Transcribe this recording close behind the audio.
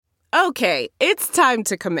Okay, it's time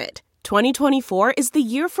to commit. 2024 is the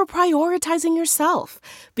year for prioritizing yourself.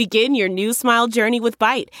 Begin your new smile journey with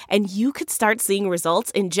Byte, and you could start seeing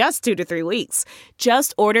results in just 2 to 3 weeks.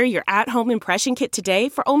 Just order your at-home impression kit today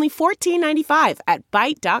for only $14.95 at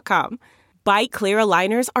Byte.com. Byte Clear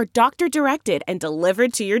aligners are doctor-directed and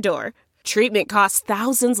delivered to your door. Treatment costs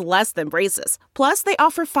thousands less than braces. Plus, they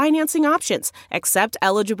offer financing options, accept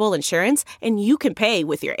eligible insurance, and you can pay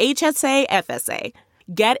with your HSA FSA.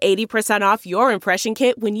 Get 80% off your impression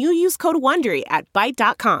kit when you use code WONDERY at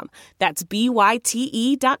Byte.com. That's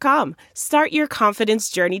BYTE.com. Start your confidence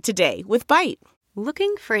journey today with Byte.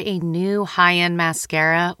 Looking for a new high-end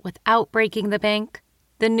mascara without breaking the bank?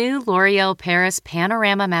 The new L'Oreal Paris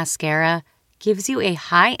Panorama Mascara gives you a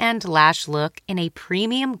high-end lash look in a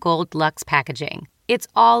premium gold luxe packaging. It's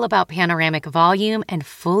all about panoramic volume and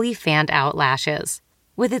fully fanned-out lashes.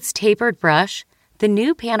 With its tapered brush, the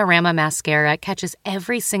new Panorama Mascara catches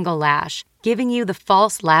every single lash, giving you the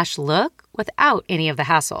false lash look without any of the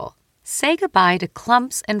hassle. Say goodbye to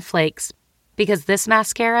clumps and flakes, because this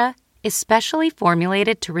mascara is specially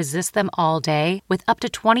formulated to resist them all day with up to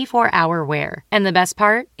 24-hour wear. And the best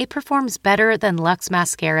part? It performs better than Luxe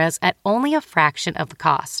mascaras at only a fraction of the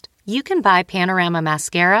cost. You can buy Panorama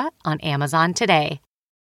Mascara on Amazon today.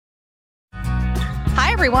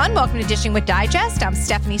 Hi, everyone. Welcome to Dishing with Digest. I'm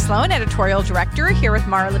Stephanie Sloan, editorial director, here with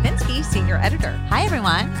Mara Levinsky, senior editor. Hi,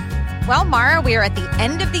 everyone. Well, Mara, we are at the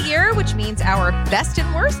end of the year, which means our best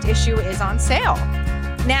and worst issue is on sale.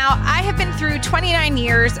 Now, I have been through 29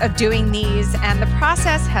 years of doing these, and the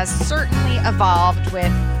process has certainly evolved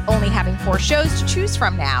with only having 4 shows to choose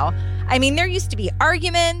from now. I mean, there used to be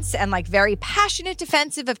arguments and very passionate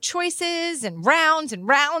defensive of choices and rounds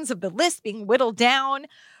of the list being whittled down.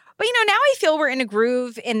 But, now I feel we're in a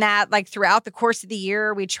groove in that, throughout the course of the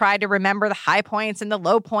year, we try to remember the high points and the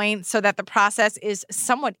low points so that the process is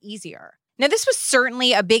somewhat easier. Now, this was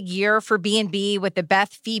certainly a big year for B&B with the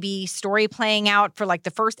Beth Phoebe story playing out for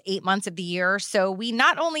the first 8 months of the year. So we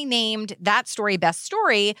not only named that story Best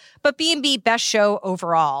Story, but B&B Best Show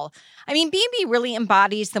overall. I mean, B&B really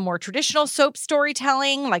embodies the more traditional soap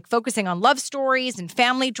storytelling, focusing on love stories and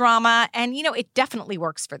family drama. And, it definitely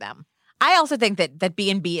works for them. I also think that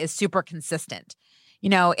B&B is super consistent.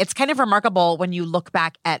 It's kind of remarkable when you look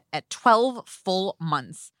back at 12 full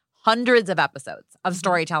months, hundreds of episodes of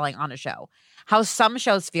storytelling on a show, how some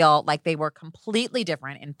shows feel like they were completely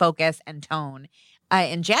different in focus and tone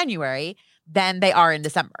in January than they are in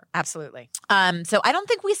December. Absolutely. So I don't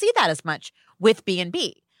think we see that as much with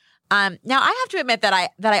B&B. Now, I have to admit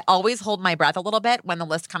that I always hold my breath a little bit when the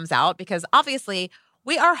list comes out, because obviously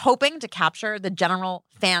we are hoping to capture the general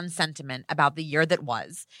fan sentiment about the year that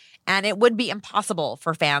was, and it would be impossible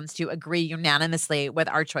for fans to agree unanimously with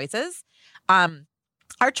our choices.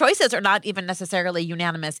 Our choices are not even necessarily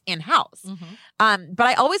unanimous in-house. Mm-hmm. But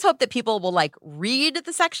I always hope that people will read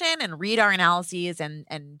the section and read our analyses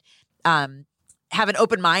and have an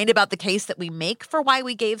open mind about the case that we make for why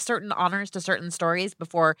we gave certain honors to certain stories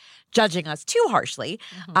before judging us too harshly.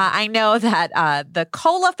 Mm-hmm. I know that the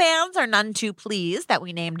Cola fans are none too pleased that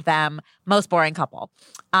we named them Most Boring Couple.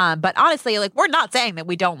 But honestly, we're not saying that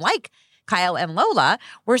we don't like Kyle and Lola.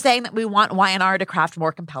 We're saying that we want Y&R to craft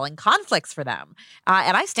more compelling conflicts for them.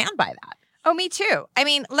 And I stand by that. Oh, me too. I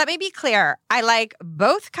mean, let me be clear. I like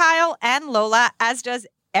both Kyle and Lola, as does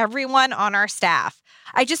everyone on our staff.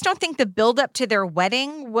 I just don't think the buildup to their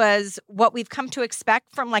wedding was what we've come to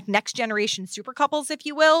expect from next generation super couples, if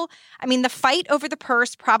you will. I mean, the fight over the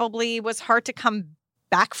purse probably was hard to come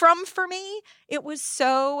back from for me. It was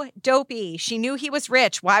so dopey. She knew he was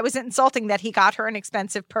rich. Why was it insulting that he got her an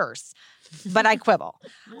expensive purse? But I quibble.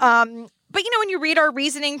 But when you read our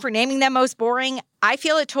reasoning for naming them Most Boring, I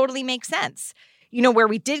feel it totally makes sense. Where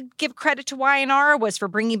we did give credit to Y&R was for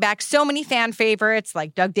bringing back so many fan favorites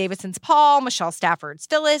like Doug Davison's Paul, Michelle Stafford's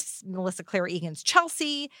Phyllis, Melissa Claire Egan's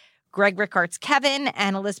Chelsea, Greg Rickard's Kevin,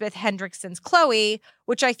 and Elizabeth Hendrickson's Chloe,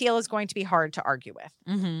 which I feel is going to be hard to argue with.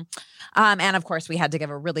 Mm-hmm. And of course, we had to give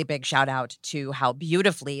a really big shout out to how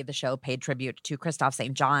beautifully the show paid tribute to Christoph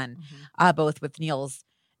St. John, both with Neil's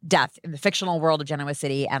death in the fictional world of Genoa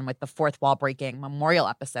City and with the fourth wall breaking memorial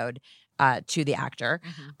episode to the actor.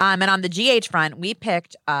 And on the GH front, we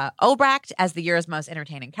picked Obrecht as the year's most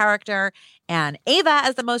entertaining character and Ava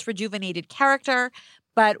as the most rejuvenated character,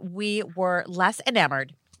 but we were less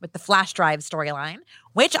enamored with the flash drive storyline,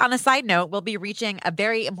 which on a side note will be reaching a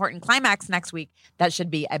very important climax next week. That should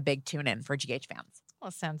be a big tune-in for GH fans. Well,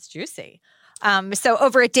 sounds juicy. So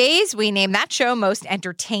over at Days, we named that show most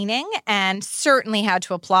entertaining and certainly had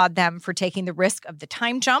to applaud them for taking the risk of the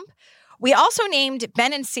time jump. We also named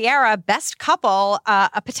Ben and Ciara best couple,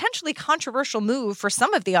 a potentially controversial move for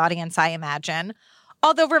some of the audience, I imagine.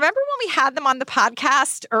 Although, remember when we had them on the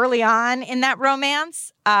podcast early on in that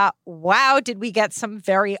romance? Wow, did we get some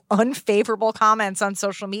very unfavorable comments on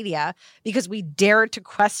social media because we dared to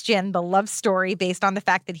question the love story based on the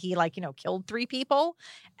fact that he, killed 3 people.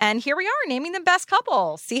 And here we are naming them best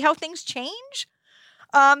couple. See how things change?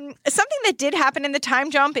 Something that did happen in the time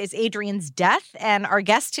jump is Adrian's death. And our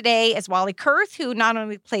guest today is Wally Kurth, who not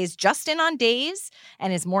only plays Justin on Days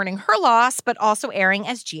and is mourning her loss, but also airing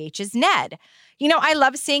as GH's Ned. I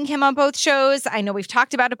love seeing him on both shows. I know we've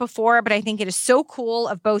talked about it before, but I think it is so cool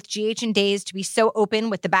of both GH and Days to be so open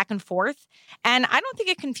with the back and forth. And I don't think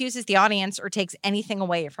it confuses the audience or takes anything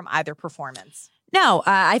away from either performance. No,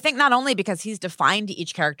 I think not only because he's defined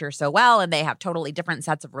each character so well and they have totally different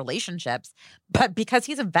sets of relationships, but because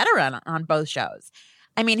he's a veteran on both shows.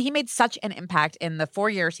 I mean, he made such an impact in the 4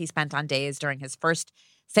 years he spent on Days during his first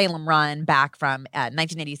Salem run back from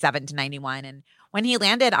 1987 to 91. And when he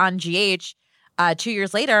landed on GH 2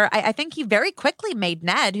 years later, I think he very quickly made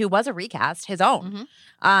Ned, who was a recast, his own.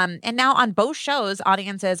 Mm-hmm. And now on both shows,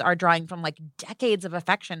 audiences are drawing from decades of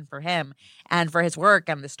affection for him and for his work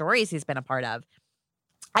and the stories he's been a part of.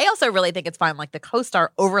 I also really think it's fun, the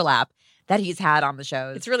co-star overlap that he's had on the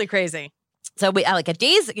shows. It's really crazy. So we at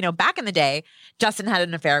Days, back in the day, Justin had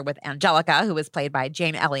an affair with Angelica, who was played by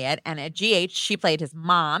Jane Elliott. And at GH, she played his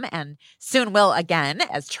mom and soon will again,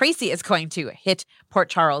 as Tracy is going to hit Port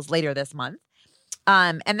Charles later this month.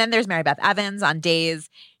 And then there's Mary Beth Evans on Days.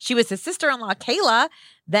 She was his sister-in-law, Kayla.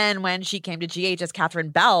 Then when she came to GH as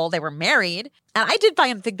Catherine Bell, they were married. And I did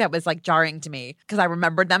think that was jarring to me because I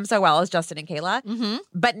remembered them so well as Justin and Kayla. Mm-hmm.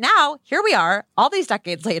 But now here we are all these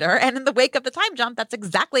decades later. And in the wake of the time jump, that's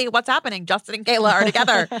exactly what's happening. Justin and Kayla are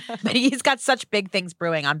together. But he's got such big things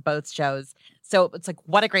brewing on both shows. So it's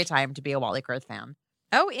what a great time to be a Wally Kurth fan.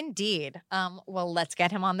 Oh, indeed. Well, let's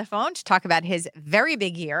get him on the phone to talk about his very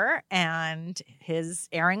big year and his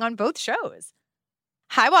airing on both shows.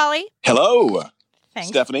 Hi, Wally. Hello, Thanks.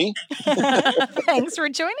 Stephanie. Thanks for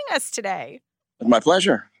joining us today. My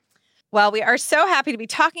pleasure. Well, we are so happy to be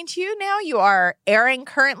talking to you now. You are airing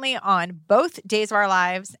currently on both Days of Our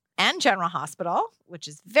Lives and General Hospital, which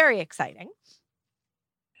is very exciting.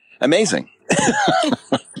 Amazing.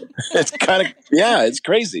 It's it's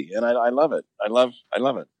crazy. And I love it. I love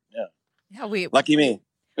it. Yeah. Lucky me.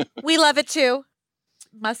 We love it too,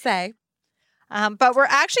 must say. But we're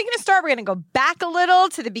actually going to start. We're going to go back a little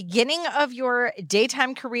to the beginning of your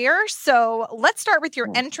daytime career. So let's start with your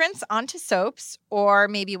entrance onto soaps, or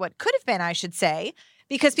maybe what could have been, I should say,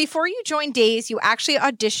 because before you joined Days, you actually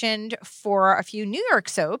auditioned for a few New York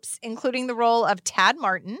soaps, including the role of Tad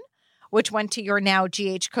Martin, which went to your now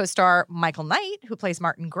GH co-star Michael Knight, who plays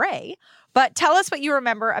Martin Gray. But tell us what you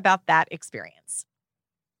remember about that experience.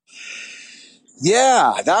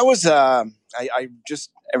 Yeah, that was, I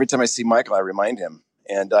just, every time I see Michael, I remind him.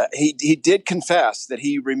 And he did confess that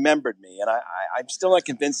he remembered me. And I'm still not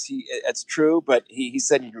convinced it's true, but he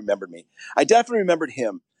said he remembered me. I definitely remembered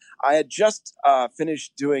him. I had just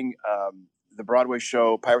finished doing the Broadway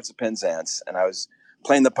show Pirates of Penzance, and I was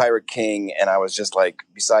playing the Pirate King, and I was just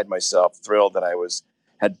beside myself, thrilled that I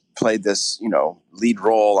had played this, lead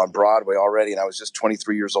role on Broadway already, and I was just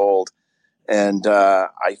 23 years old. And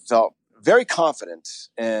I felt very confident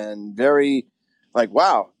and very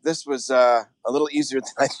wow, this was a little easier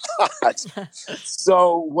than I thought.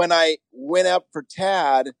 So when I went up for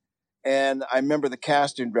Tad, and I remember the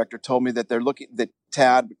casting director told me that that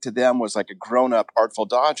Tad to them was like a grown-up Artful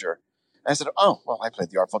Dodger. I said, oh, well, I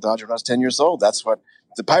played the Artful Dodger when I was 10 years old. That's what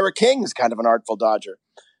the Pirate King is, kind of an Artful Dodger.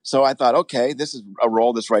 So I thought, okay, this is a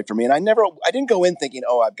role that's right for me. And I didn't go in thinking,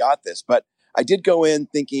 oh, I've got this, but I did go in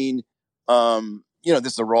thinking,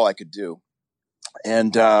 this is a role I could do.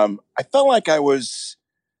 And I felt like I was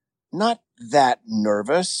not that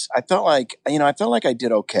nervous. I felt like I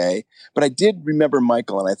did okay, but I did remember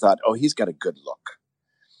Michael, and I thought, oh, he's got a good look.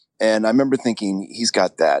 And I remember thinking, he's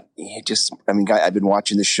got that. I've been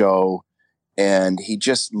watching the show, and he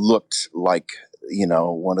just looked like,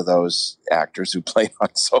 one of those actors who play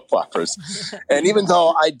on soap operas. And even though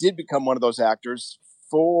I did become one of those actors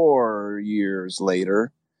 4 years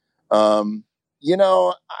later, my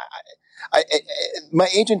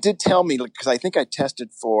agent did tell me, because I think I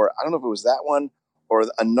tested for, I don't know if it was that one or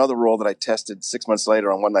another role that I tested 6 months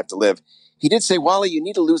later on One Life to Live. He did say, Wally, you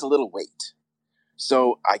need to lose a little weight.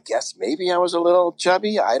 So I guess maybe I was a little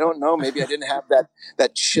chubby. I don't know. Maybe I didn't have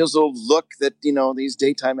that chiseled look that, these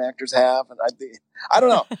daytime actors have. And I don't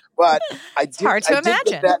know. But it's hard to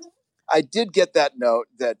imagine. I did get that note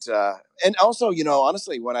that, and also,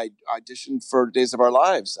 honestly, when I auditioned for Days of Our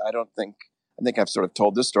Lives, I think I've sort of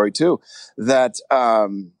told this story too, that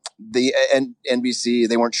the NBC,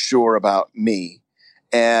 they weren't sure about me.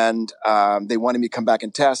 And they wanted me to come back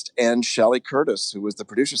and test. And Shelley Curtis, who was the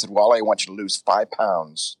producer, said, Wally, I want you to lose 5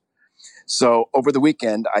 pounds. So over the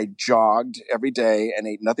weekend, I jogged every day and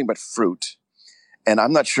ate nothing but fruit. And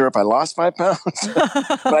I'm not sure if I lost 5 pounds,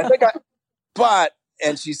 but I think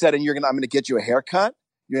and she said, and I'm going to get you a haircut.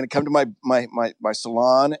 You're going to come to my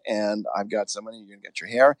salon, and I've got somebody. You're going to get your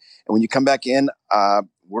hair, and when you come back in,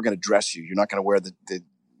 we're going to dress you. You're not going to wear the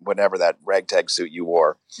whatever that ragtag suit you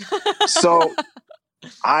wore. So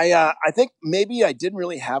I think maybe I didn't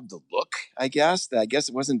really have the look. I guess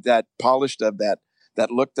it wasn't that polished of that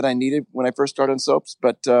look that I needed when I first started on soaps.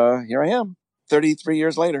 But here I am, 33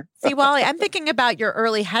 years later. See, Wally, I'm thinking about your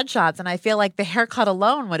early headshots, and I feel like the haircut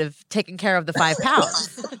alone would have taken care of the 5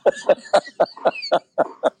 pounds.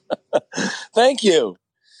 Thank you.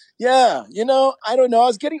 Yeah, I don't know.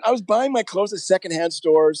 I was buying my clothes at secondhand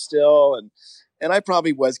stores still, and I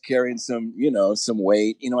probably was carrying some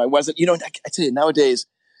weight. I wasn't. I tell you, nowadays,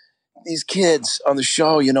 these kids on the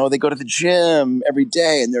show, they go to the gym every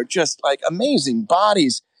day, and they're just like amazing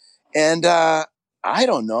bodies. And I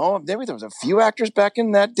don't know. Maybe there was a few actors back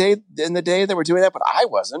in the day that were doing that, but I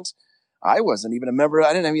wasn't. I wasn't even a member.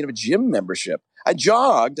 I didn't even have a gym membership. I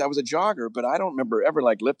jogged. I was a jogger, but I don't remember ever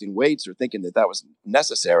lifting weights or thinking that was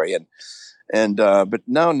necessary. But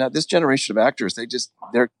no, this generation of actors,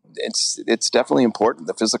 it's definitely important,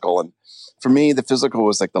 the physical. And for me, the physical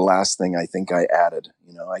was like the last thing I think I added.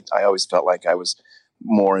 I always felt like I was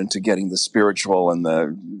more into getting the spiritual and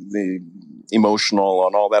the emotional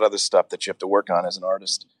and all that other stuff that you have to work on as an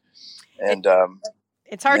artist. And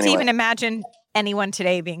it's hard to even imagine anyone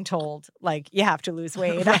today being told you have to lose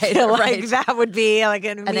weight. Right, I feel like that would be like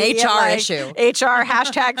an HR issue. HR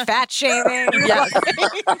hashtag fat shaming. Yeah.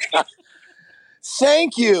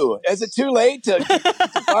 Thank you. Is it too late to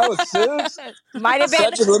file a suit? Might have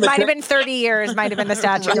been 30 years. Might have been the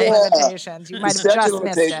statute of limitations. You might have just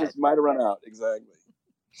missed it. Might have run out. Exactly.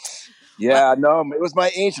 Yeah, no, it was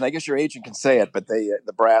my agent. I guess your agent can say it, but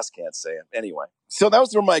the brass can't say it. Anyway, so that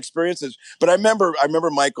was my experiences. But I remember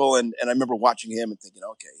Michael, and I remember watching him and thinking,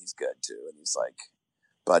 okay, he's good too. And he's like,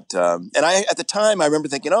 but and I at the time I remember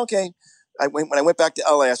thinking, okay, when I went back to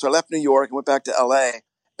LA, so I left New York and went back to LA,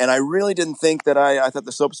 and I really didn't think that I thought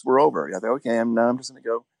the soaps were over. I thought, okay, I'm just going to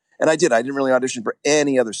go, and I did. I didn't really audition for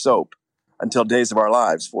any other soap until Days of Our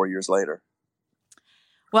Lives 4 years later.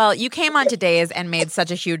 Well, you came on to Days and made such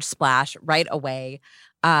a huge splash right away.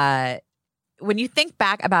 When you think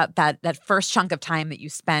back about that first chunk of time that you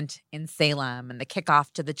spent in Salem and the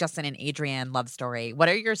kickoff to the Justin and Adrienne love story, what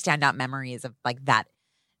are your standout memories of that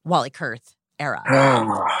Wally Kurth era?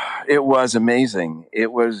 Oh, it was amazing.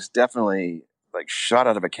 It was definitely shot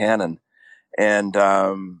out of a cannon. And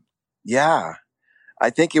yeah, I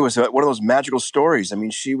think it was one of those magical stories. I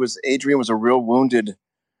mean, Adrienne was a real wounded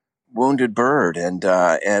bird, and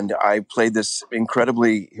I played this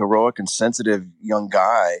incredibly heroic and sensitive young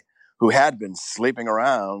guy who had been sleeping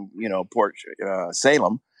around, Port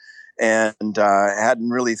Salem, and hadn't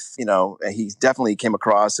really, he definitely came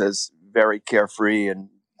across as very carefree and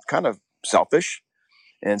kind of selfish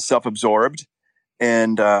and self-absorbed,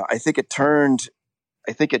 and I think it turned.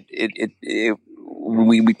 I think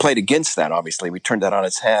we played against that. Obviously, we turned that on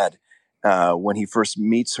its head when he first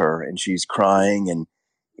meets her, and she's crying and.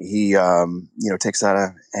 He, takes out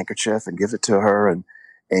a handkerchief and gives it to her. And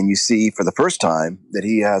you see for the first time that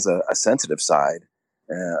he has a sensitive side,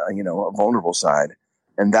 a vulnerable side.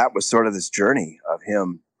 And that was sort of this journey of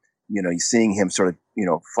him, seeing him sort of,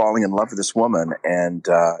 falling in love with this woman and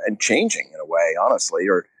changing in a way, honestly,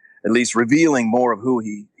 or at least revealing more of who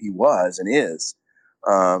he was and is.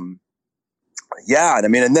 Yeah.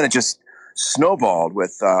 And and then it just snowballed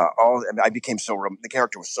with I became the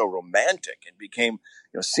character was so romantic and became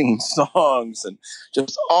singing songs and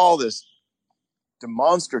just all this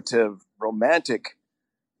demonstrative romantic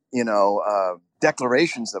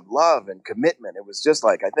declarations of love and commitment. It was just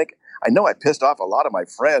I know I pissed off a lot of my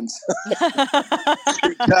friends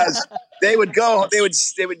because they would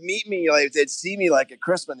meet me, they'd see me at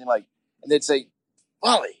Christmas and they'd say,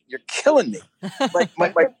 Wally, you're killing me.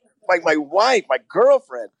 My wife, my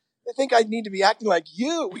girlfriend, they think I need to be acting like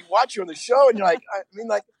you. We watch you on the show and you're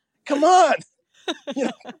come on.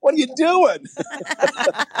 What are you doing?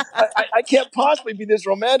 I can't possibly be this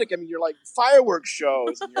romantic. You're fireworks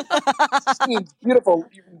shows. And you're singing beautiful,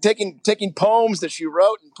 taking poems that she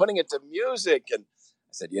wrote and putting it to music. And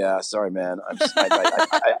I said, yeah, sorry, man.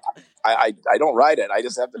 I don't write it. I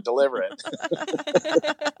just have to deliver it.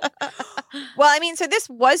 Well, I mean, so this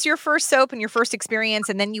was your first soap and your first experience,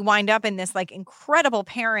 and then you wind up in this like incredible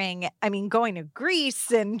pairing. I mean, going to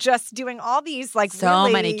Greece and just doing all these like so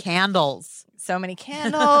many candles. So many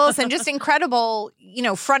candles and just incredible,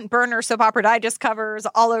 front burner Soap Opera Digest covers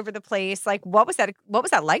all over the place. Like, what was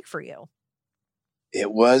that like for you?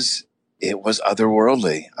 It was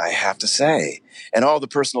otherworldly, I have to say. And all the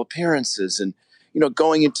personal appearances and,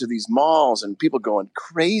 going into these malls and people going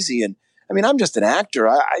crazy. And I mean, I'm just an actor.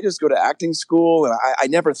 I just go to acting school. And I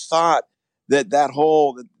never thought that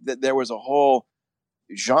there was a whole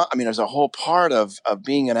genre. I mean, there's a whole part of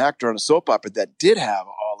being an actor on a soap opera that did have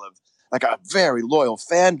all of like a very loyal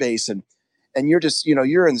fan base. And you're just,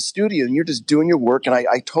 you're in the studio and you're just doing your work. And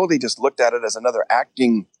I totally just looked at it as another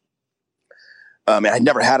acting. And I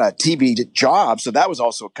never had a TV job. So that was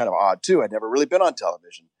also kind of odd too. I'd never really been on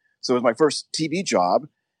television. So it was my first TV job.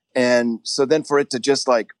 And so then for it to just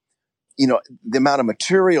like, the amount of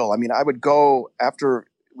material, I mean, I would go after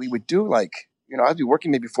we would do like, I'd be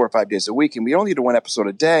working maybe 4 or 5 days a week and we only did one episode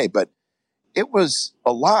a day, but it was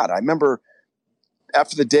a lot. I remember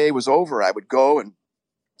after the day was over, I would go and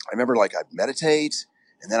I remember like I'd meditate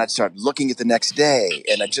and then I'd start looking at the next day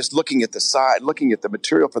and I'd just looking at the side, looking at the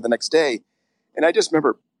material for the next day. And I just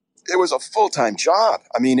remember it was a full-time job.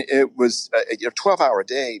 I mean, it was a 12-hour a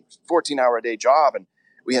day, 14-hour a day job. And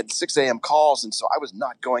we had 6 a.m. calls. And so I was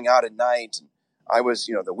not going out at night. And I was,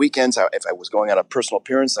 the weekends, if I was going on a personal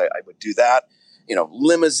appearance, I would do that.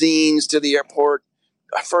 Limousines to the airport,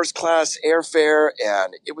 first class airfare.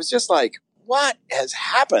 And it was just like, what has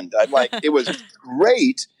happened? I'm like, it was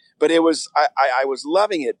great, but it was, I was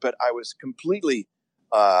loving it, but I was completely,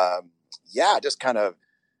 just kind of,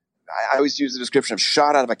 I always use the description of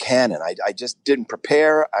shot out of a cannon. I just didn't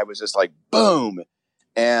prepare. I was just like, boom.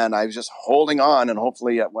 And I was just holding on. And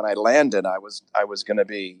hopefully when I landed, I was going to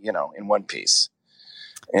be, in one piece.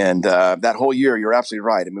 And that whole year, you're absolutely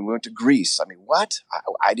right. I mean, we went to Greece. I mean, what?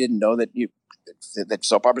 I didn't know that that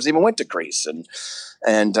soap operas even went to Greece. And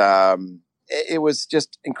it was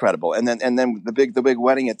just incredible. And then the big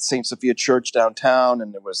wedding at St. Sophia Church downtown.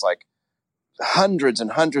 And there was like hundreds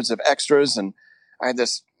and hundreds of extras. And I had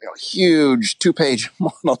this huge 2-page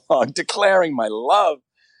monologue declaring my love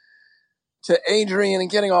to Adrian and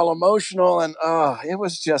getting all emotional. And it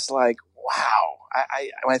was just like, wow.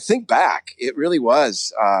 When I think back, it really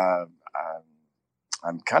was.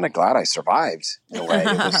 I'm kind of glad I survived in a way.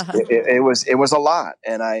 It was a lot.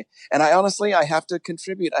 And I honestly, I have to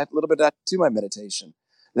contribute a little bit to my meditation,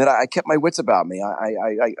 that I kept my wits about me.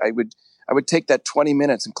 I would take that 20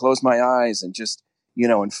 minutes and close my eyes and just,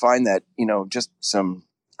 and find that, just some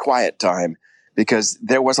quiet time, because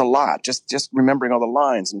there was a lot, just remembering all the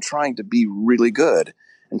lines and trying to be really good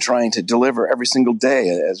and trying to deliver every single day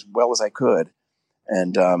as well as I could.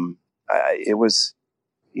 And, it was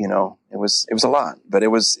a lot, but it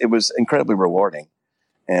was incredibly rewarding.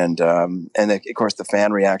 And of course the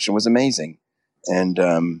fan reaction was amazing and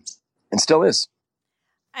still is.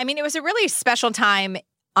 I mean, it was a really special time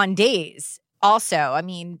on Days. Also, I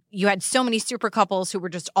mean, you had so many super couples who were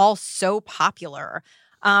just all so popular.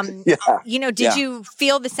 Did you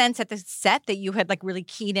feel the sense at the set that you had like really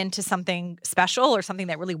keyed into something special or something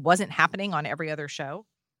that really wasn't happening on every other show?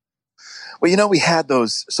 Well, we had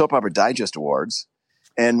those Soap Opera Digest Awards,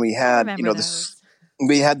 and we had,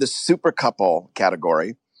 we had the super couple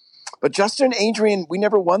category, but Justin and Adrian, we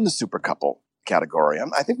never won the super couple category.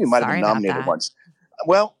 I think we might have been nominated once.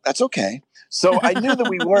 Well, that's okay. So I knew that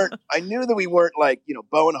we weren't like,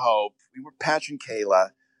 Bo and Hope. We were Patch and Kayla.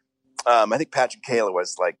 I think Patch and Kayla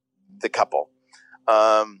was like the couple.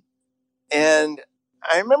 And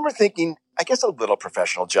I remember thinking, I guess a little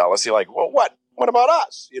professional jealousy, like, well, what about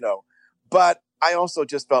us? But I also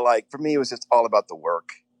just felt like for me, it was just all about the work.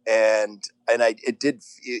 And it did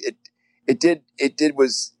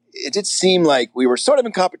seem like we were sort of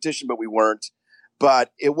in competition, but we weren't.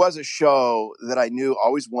 But it was a show that I knew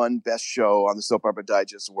always won Best Show on the Soap Opera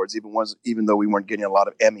Digest Awards, even though we weren't getting a lot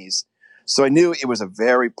of Emmys. So I knew it was a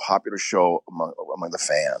very popular show among the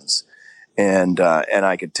fans. And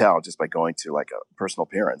I could tell just by going to like a personal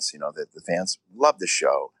appearance, that the fans love the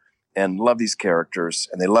show and love these characters,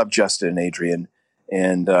 and they love Justin and Adrian.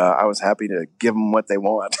 And I was happy to give them what they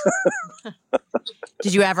want.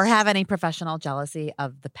 Did you ever have any professional jealousy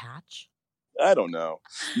of the Patch? I don't know.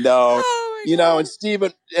 No. And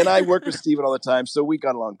Steven, and I worked with Steven all the time, so we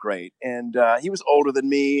got along great. And he was older than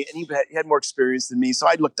me, and he had more experience than me, so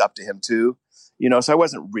I looked up to him too. So I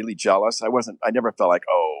wasn't really jealous. I never felt like,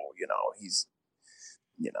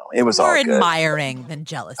 it was More all good. admiring than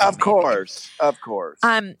jealous. Of course.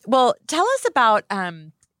 Well, tell us about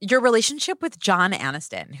your relationship with John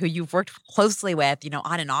Aniston, who you've worked closely with,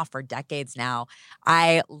 on and off for decades now.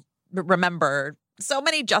 I remember so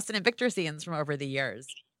many Justin and Victor scenes from over the years.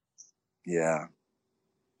 Yeah.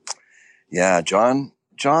 John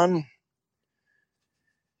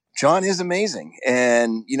is amazing.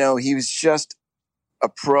 And, he was just a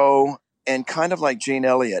pro, and kind of like Jane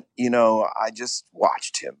Elliott, I just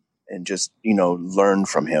watched him and just, learned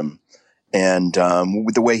from him. And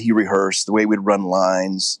with the way he rehearsed, the way we'd run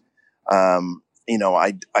lines, I'd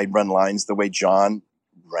run lines the way John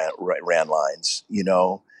ran lines,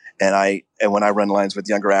 and when I run lines with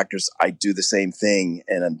younger actors, I do the same thing.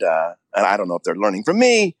 And I don't know if they're learning from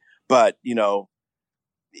me, but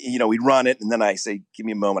we'd run it, and then I say, "Give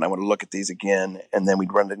me a moment, I want to look at these again," and then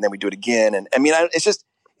we'd run it, and then we do it again. And I mean,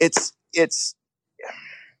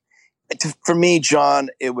 for me, John,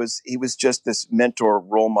 he was just this mentor,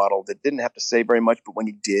 role model that didn't have to say very much, but when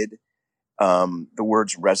he did, the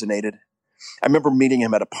words resonated. I remember meeting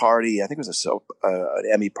him at a party. I think it was an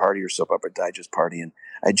Emmy party or Soap Opera Digest party, and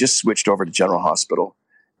I just switched over to General Hospital,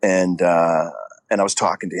 and I was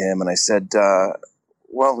talking to him, and I said,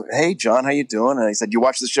 "Well, hey, John, how you doing?" And I said, "You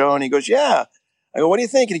watch the show?" And he goes, "Yeah." I go, "What do you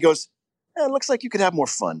think?" And he goes, "It looks like you could have more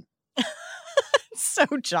fun." So,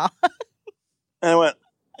 John. And I went,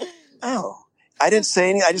 "Oh." I didn't say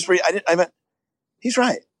anything. I went, he's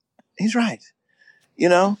right. He's right.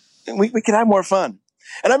 We could have more fun.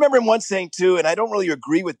 And I remember him once saying too, and I don't really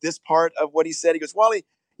agree with this part of what he said. He goes, "Wally,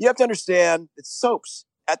 you have to understand that soaps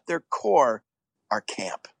at their core are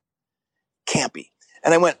campy."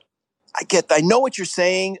 And I went, I know what you're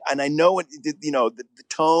saying. And I know the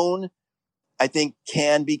tone, I think,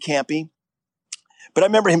 can be campy. But I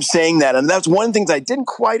remember him saying that. And that's one of the things I didn't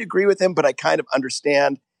quite agree with him, but I kind of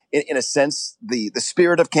understand in a sense, the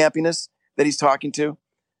spirit of campiness that he's talking to.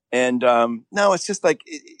 And no, it's just like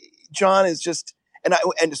John is just,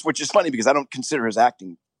 which is funny because I don't consider his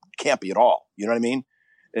acting campy at all. You know what I mean?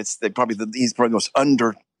 He's probably the most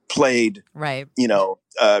underplayed, right?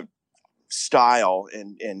 Style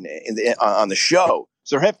on the show.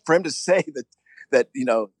 So for him to say that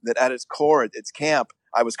at its core it's camp,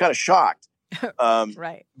 I was kind of shocked.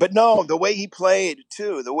 Right. But no, the way he played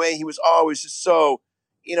too, the way he was always just so.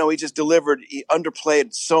 He just he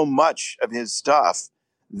underplayed so much of his stuff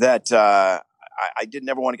that I didn't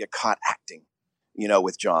ever want to get caught acting,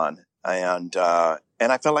 with John. And I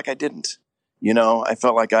felt like I didn't, I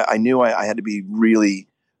felt like I knew I had to be really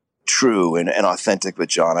true and authentic with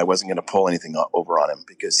John. I wasn't going to pull anything over on him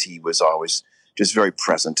because he was always just very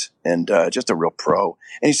present and just a real pro.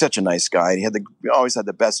 And he's such a nice guy. He always had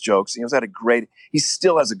the best jokes. He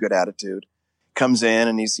still has a good attitude. Comes in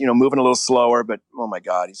and he's, moving a little slower, but oh my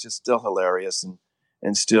God, he's just still hilarious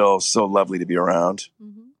and still so lovely to be around.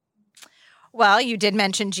 Mm-hmm. Well, you did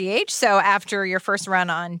mention GH. So after your first run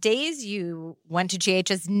on Days, you went to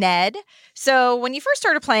GH as Ned. So when you first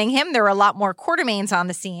started playing him, there were a lot more Quartermaines on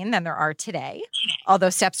the scene than there are today. Although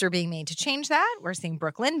steps are being made to change that. We're seeing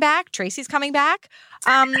Brooke Lynn back. Tracy's coming back.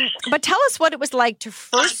 But tell us what it was like to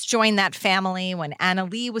first join that family when Anna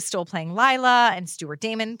Lee was still playing Lila and Stuart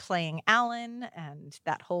Damon playing Alan and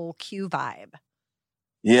that whole Q vibe.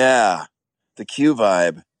 Yeah, the Q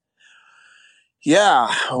vibe.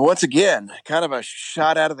 Yeah, once again, kind of a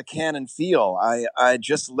shot out of the cannon feel. I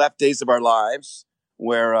just left Days of Our Lives,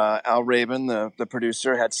 where Al Rabin, the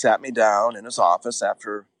producer, had sat me down in his office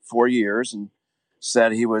after 4 years and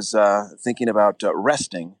said he was thinking about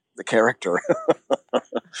resting the character.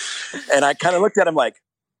 And I kind of looked at him like,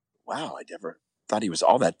 wow, I never thought he was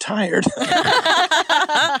all that tired.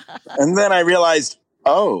 And then I realized,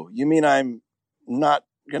 oh, you mean I'm not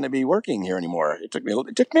going to be working here anymore? It took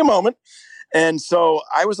me a moment. And so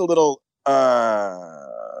I was a little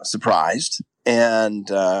surprised and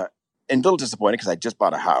a little disappointed because I just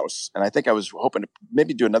bought a house. And I think I was hoping to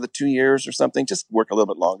maybe do another 2 years or something, just work a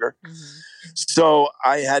little bit longer. Mm-hmm. So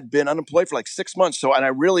I had been unemployed for like 6 months. And I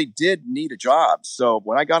really did need a job. So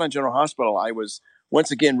when I got on General Hospital, I was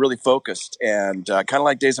once again really focused and kind of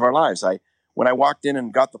like Days of Our Lives. When I walked in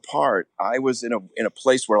and got the part, I was in a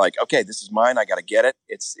place where like, okay, this is mine. I got to get it.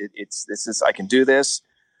 I can do this.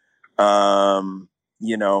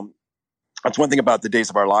 That's one thing about the Days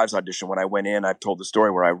of Our Lives audition. When I went in, I've told the story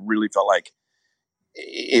where I really felt like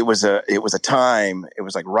it was a time. It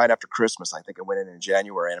was like right after Christmas. I think I went in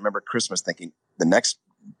January, and I remember Christmas thinking the next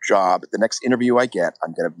job, the next interview I get,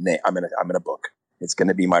 I'm gonna book. It's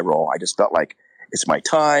gonna be my role. I just felt like it's my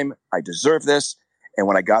time. I deserve this. And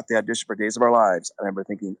when I got the audition for Days of Our Lives, I remember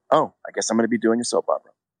thinking, oh, I guess I'm going to be doing a soap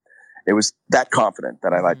opera. It was that confident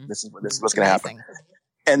that I this is what's going to happen.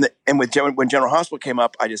 And when General Hospital came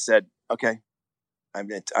up, I just said, okay, I'm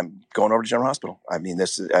going over to General Hospital. I mean,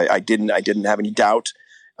 I didn't have any doubt.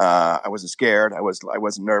 I wasn't scared. I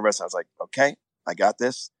wasn't nervous. I was like, okay, I got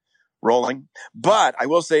this rolling. But I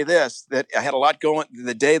will say this, that I had a lot going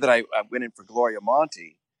the day that I went in for Gloria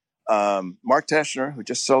Monty. Mark Teschner, who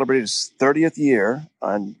just celebrated his 30th year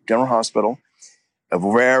on General Hospital, a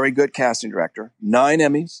very good casting director, 9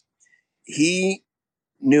 Emmys. He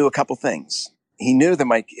knew a couple things. He knew that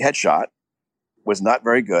my headshot was not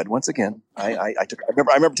very good. Once again, I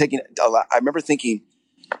remember thinking,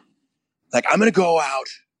 like, I'm going to go out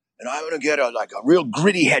and I'm going to get a real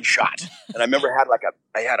gritty headshot. And I remember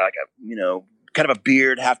I had kind of a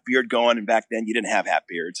beard, half beard going. And back then you didn't have half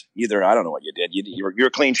beards either. I don't know what you did. You were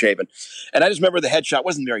clean shaven. And I just remember the headshot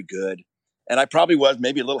wasn't very good. And I probably was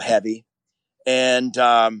maybe a little heavy. And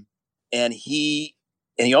he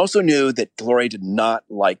also knew that Gloria did not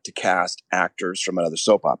like to cast actors from another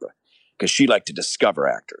soap opera because she liked to discover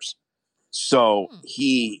actors. So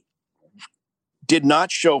he did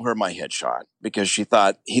not show her my headshot because he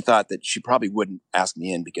thought that she probably wouldn't ask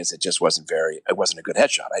me in because it wasn't a good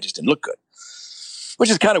headshot. I just didn't look good,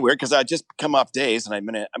 which is kind of weird because I just come off days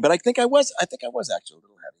but I think I was actually a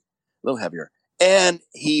little heavier. And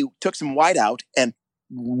he took some white out and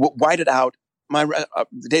whited out my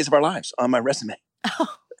the Days of Our Lives on my resume.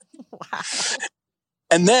 Oh, wow.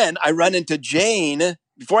 And then I run into Jane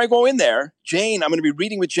before I go in there. I'm going to be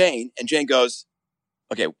reading with Jane, and Jane goes,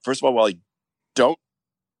 "Okay, first of all, Wally,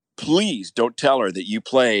 please don't tell her that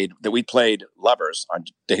we played lovers on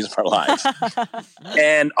Days of Our Lives,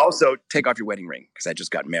 and also take off your wedding ring because I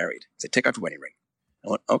just got married. So take off your wedding ring." I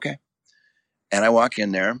went, "Okay," and I walk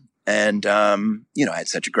in there. And, I had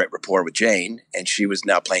such a great rapport with Jane, and she was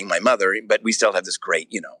now playing my mother, but we still had this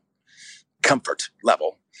great, comfort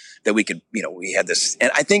level that we could, we had this.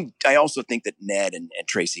 And I also think that Ned and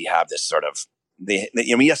Tracy have this sort of,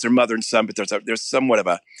 yes, they're mother and son, but there's somewhat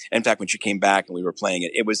of in fact, when she came back and we were playing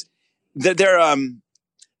it, it was, they're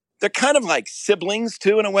kind of like siblings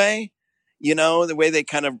too, in a way, the way they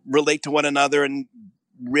kind of relate to one another and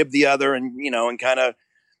rib the other and, and kind of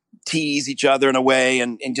tease each other in a way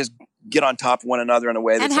and just get on top of one another in a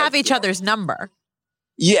way and have each other's number.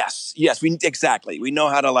 Yes, exactly. We know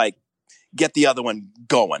how to get the other one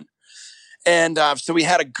going. And so we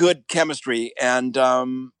had a good chemistry and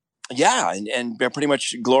and pretty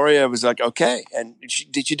much Gloria was like, okay. And she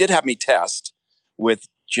did have me test with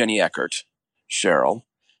Jenny Eckert, Cheryl.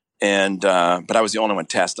 And but I was the only one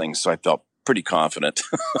testing, so I felt pretty confident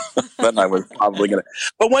that I was probably going to.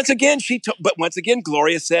 But once again,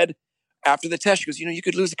 Gloria said after the test, she goes, you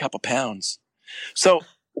could lose a couple pounds. So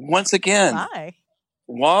once again,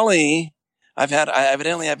 Wally, I've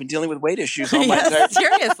been dealing with weight issues all my entire.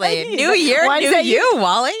 Seriously, new year, new you,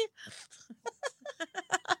 Wally.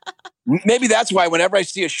 Maybe that's why whenever I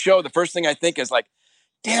see a show, the first thing I think is like,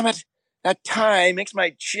 damn it, that tie makes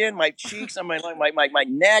my chin, my cheeks, and my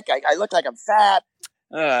neck. I look like I'm fat.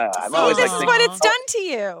 I'm always this is what it's done to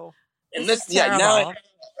you. And now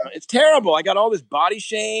it's terrible. I got all this body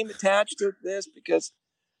shame attached to this because,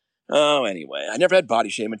 anyway, I never had body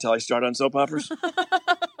shame until I started on soap operas.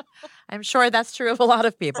 I'm sure that's true of a lot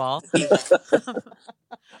of people.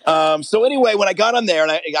 So anyway, when I got on there,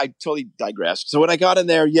 and I totally digressed. So when I got in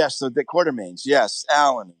there, yes, so the Quartermaines, yes,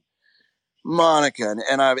 Alan, Monica,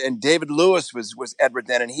 and David Lewis was Edward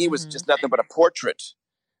then, and he was just nothing but a portrait.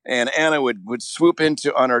 And Anna would swoop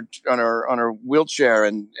into on her wheelchair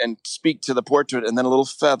and speak to the portrait, and then a little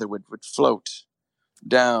feather would float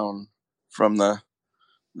down from the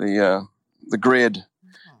grid,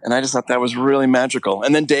 and I just thought that was really magical.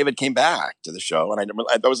 And then David came back to the show, and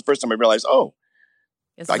that was the first time I realized,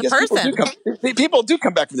 I guess people do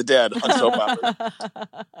come back from the dead on soap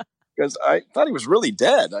opera. Because I thought he was really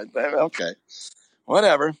dead. Okay,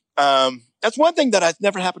 whatever. That's one thing that has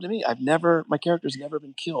never happened to me. My character's never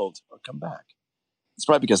been killed or come back. It's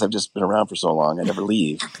probably because I've just been around for so long. I never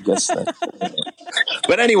leave. I guess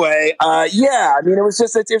but anyway, it was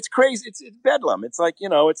just, it's crazy. It's bedlam. It's like,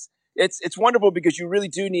 it's wonderful because you really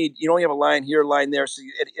do you only have a line here, a line there. So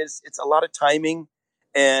it's a lot of timing.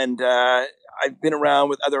 And I've been around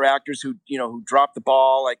with other actors who dropped the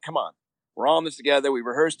ball. Like, come on. We're all in this together. We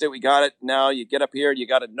rehearsed it. We got it. Now you get up here. You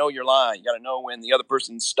got to know your line. You got to know when the other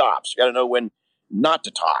person stops. You got to know when not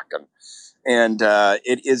to talk. And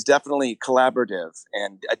it is definitely collaborative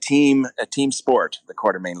and a team sport. The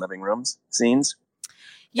Quartermaine living rooms scenes,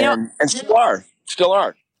 and still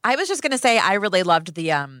are. I was just going to say I really loved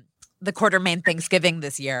the Quartermaine Thanksgiving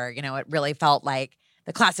this year. It really felt like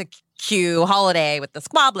the classic Q holiday with the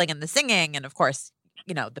squabbling and the singing, and of course,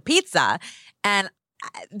 the pizza. And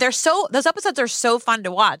those episodes are so fun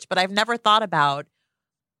to watch, but I've never thought about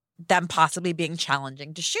them possibly being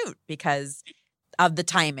challenging to shoot because of the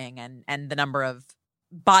timing and the number of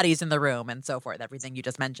bodies in the room and so forth, everything you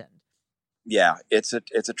just mentioned. Yeah, it's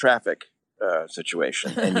a traffic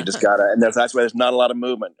situation, and you just gotta, and that's why there's not a lot of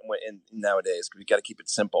movement nowadays, because you got to keep it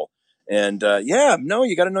simple. And you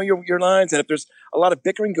got to know your lines, and if there's a lot of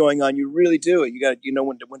bickering going on, you really do it. You got to know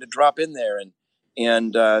when to drop in there,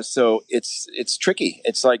 and so it's tricky.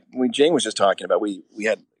 It's like when Jane was just talking about, we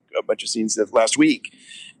had a bunch of scenes last week,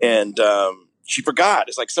 and she forgot.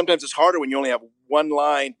 It's like sometimes it's harder when you only have one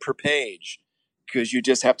line per page, because you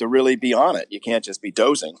just have to really be on it. You can't just be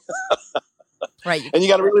dozing. Right. And you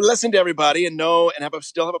got to really listen to everybody and know and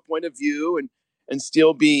still have a point of view and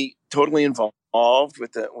still be totally involved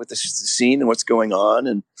with the scene and what's going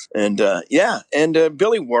on. And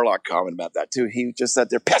Billy Warlock commented about that too. He just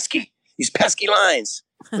said they're pesky. These pesky lines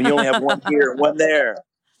when you only have one here and one there.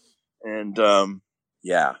 And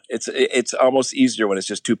it's almost easier when it's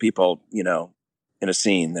just two people, in a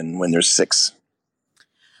scene than when there's six.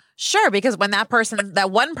 Sure, because when that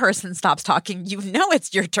one person stops talking,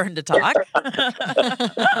 it's your turn to talk.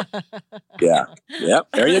 Yeah.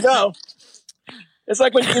 There you go. It's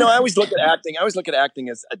like when, I always look at acting. I always look at acting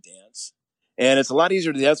as a dance. And it's a lot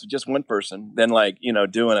easier to dance with just one person than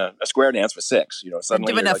doing a square dance with six.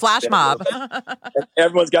 Suddenly doing a flash mob.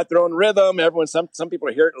 Everyone's got their own rhythm. Some people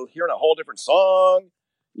are hearing a whole different song.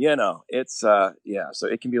 It's so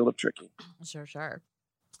it can be a little tricky. Sure.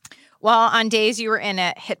 Well, on Days, you were in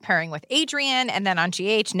a hit pairing with Adrian, and then on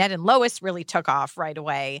GH, Ned and Lois really took off right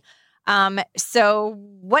away. So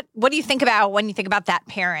what do you think about when you think about that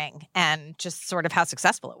pairing and just sort of how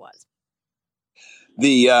successful it was?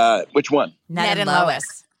 Which one? Ned and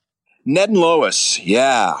Lois. Ned and Lois,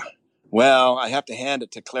 yeah. Well, I have to hand it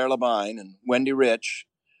to Claire Labine and Wendy Rich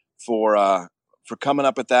for coming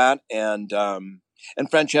up with that, and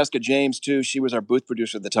Francesca James too. She was our booth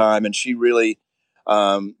producer at the time, and she really.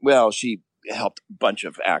 She helped a bunch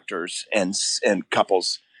of actors and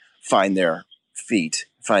couples find their feet,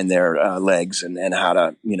 find their legs, and how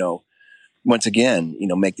to, once again,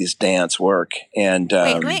 make this dance work. And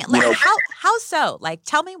how so? Like,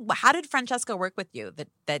 tell me, how did Francesca work with you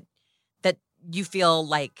that you feel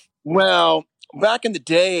like? Well, back in the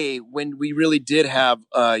day when we really did have,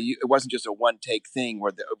 it wasn't just a one take thing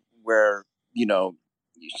where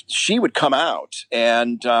she would come out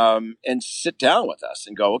and sit down with us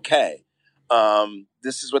and go, okay,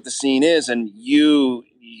 this is what the scene is. And you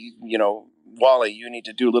Wally, you need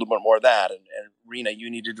to do a little bit more of that. And Rena,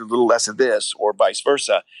 you need to do a little less of this, or vice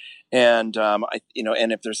versa. And, and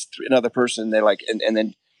if there's another person, they're like, and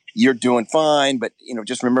then you're doing fine. But,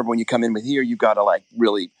 just remember when you come in with here, you got to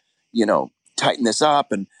really, tighten this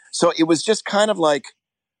up. And so it was just kind of like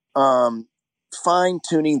fine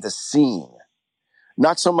tuning the scene.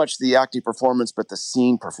 Not so much the acting performance, but the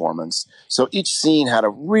scene performance. So each scene had a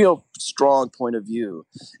real strong point of view.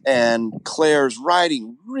 And Claire's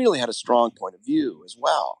writing really had a strong point of view as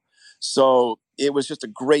well. So it was just a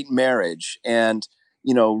great marriage. And,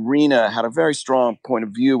 Rena had a very strong point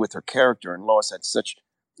of view with her character. And Lois had such,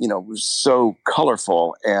 was so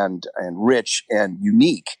colorful and rich and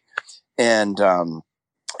unique. And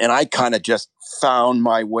I kind of just found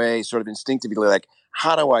my way sort of instinctively, like,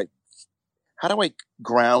 how do I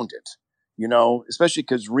ground it, especially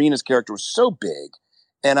because Rena's character was so big.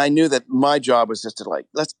 And I knew that my job was just to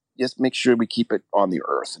let's just make sure we keep it on the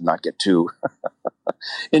earth and not get too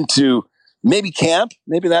into maybe camp.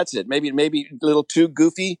 Maybe that's it. Maybe a little too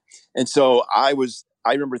goofy. And so I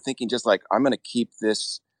remember thinking just I'm going to keep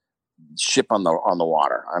this ship on the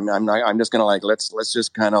water. I'm just going to let's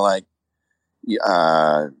just kind of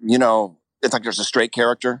it's like there's a straight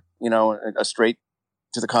character, a straight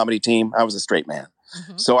to the comedy team. I was a straight man.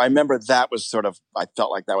 Mm-hmm. So I remember that was I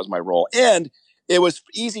felt like that was my role. And it was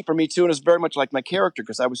easy for me too. And it was very much like my character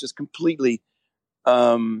because I was just completely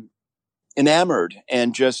enamored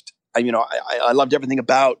and just, I loved everything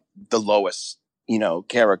about the Lois,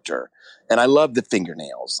 character. And I loved the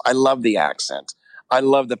fingernails. I loved the accent. I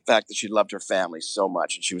loved the fact that she loved her family so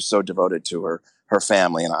much. And she was so devoted to her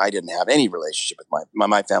family. And I didn't have any relationship with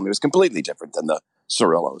my family. It was completely different than the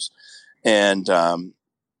Cirillos. And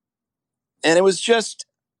it was just,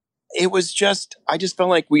 I just felt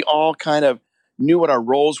like we all kind of knew what our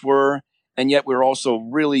roles were. And yet we were also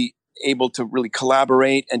really able to really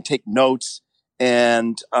collaborate and take notes.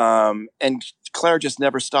 And Claire just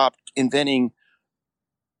never stopped inventing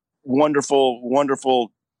wonderful,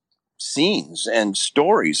 wonderful scenes and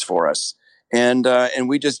stories for us. And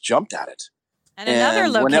we just jumped at it. And another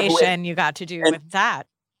location you got to do with that.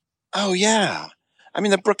 Oh, yeah. I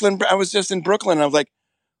mean, I was just in Brooklyn, and I was like,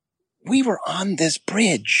 we were on this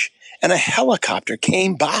bridge, and a helicopter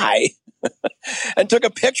came by and took a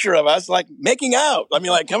picture of us, like making out. I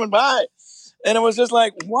mean, like coming by. And it was just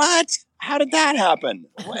like, what? How did that happen?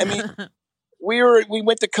 I mean, we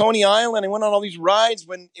went to Coney Island and went on all these rides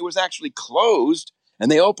when it was actually closed,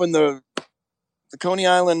 and they opened the Coney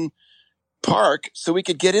Island park so we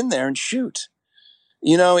could get in there and shoot.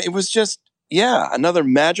 You know, it was just, another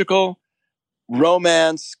magical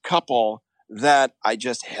romance couple that I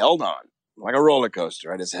just held on like a roller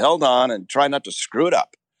coaster. I just held on and tried not to screw it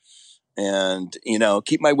up and, you know,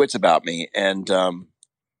 keep my wits about me. And,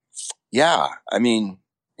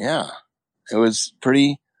 it was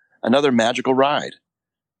another magical ride,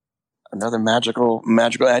 another magical, I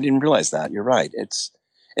didn't realize that. You're right.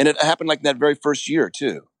 And it happened like that very first year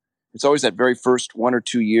too. It's always that very first 1 or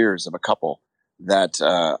 2 years of a couple that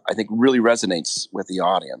I think really resonates with the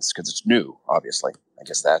audience because it's new, obviously. I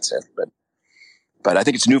guess that's it. But I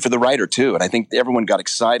think it's new for the writer too. And I think everyone got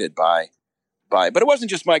excited by, but it wasn't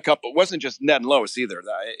just my couple. It wasn't just Ned and Lois either.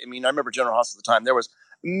 I mean, I remember General Hospital at the time. There was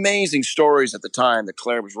amazing stories at the time that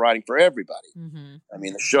Claire was writing for everybody. Mm-hmm. I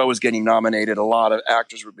mean, the show was getting nominated. A lot of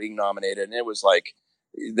actors were being nominated. And it was like,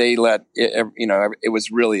 they let it, you know, it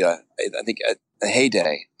was really I think a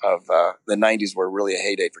heyday of the 90s were really a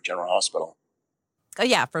heyday for General Hospital. Oh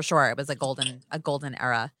yeah, for sure. It was a golden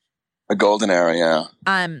era. A golden era, yeah.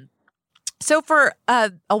 So for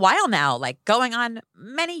a while now, like going on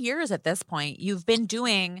many years at this point, you've been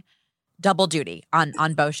doing double duty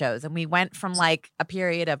on both shows. And we went from like a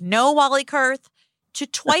period of no Wally Kurth to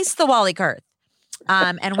twice the Wally Kurth.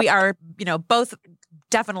 And we are, you know, both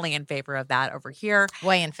definitely in favor of that over here.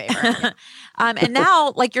 Way in favor. And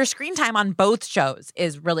now like your screen time on both shows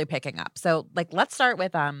is really picking up. So like, let's start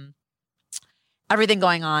with everything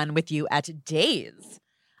going on with you at Days.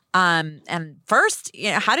 And first,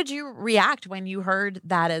 you know, how did you react when you heard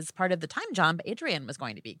that as part of the time jump, Adrian was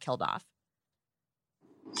going to be killed off?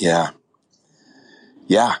 Yeah.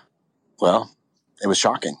 Well, it was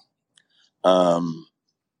shocking. And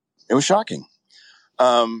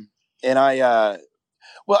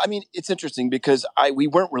I mean, it's interesting because we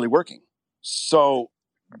weren't really working. So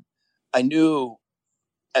I knew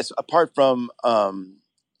apart from,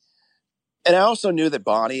 and I also knew that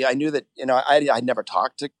Bonnie, I knew that, you know, I'd never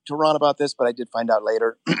talked to Ron about this, but I did find out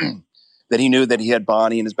later that he knew that he had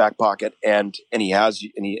Bonnie in his back pocket and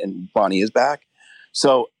Bonnie is back.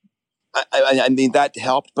 So, I mean, that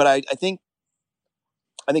helped, but I think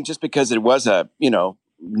just because it was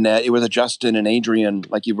it was a Justin and Adrian,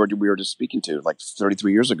 like we were just speaking to, like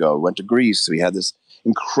 33 years ago, we went to Greece. We had this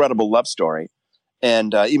incredible love story.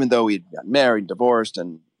 And even though we'd gotten married, divorced,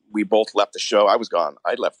 and we both left the show, I was gone.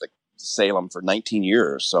 I left Salem for 19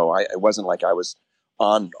 years. So it wasn't like I was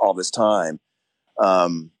on all this time.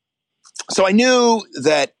 So I knew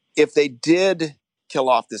that if they did kill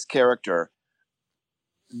off this character,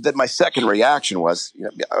 that my second reaction was, you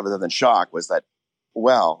know, other than shock, was that,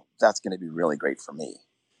 well, that's going to be really great for me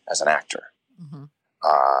as an actor. Mm-hmm.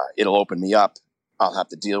 It'll open me up. I'll have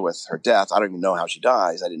to deal with her death. I don't even know how she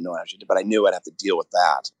dies. I didn't know how she did, but I knew I'd have to deal with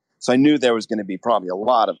that. So I knew there was going to be probably a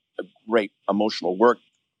lot of great emotional work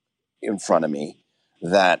in front of me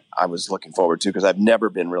that I was looking forward to, because I've never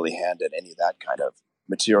been really handed any of that kind of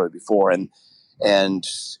material before. And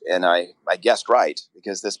I guessed right,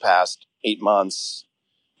 because this past 8 months,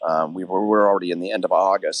 we're already in the end of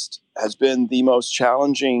August, has been the most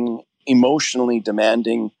challenging, emotionally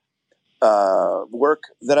demanding work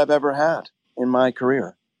that I've ever had in my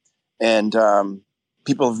career. And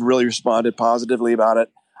people have really responded positively about it.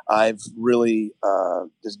 I've really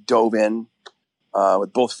just dove in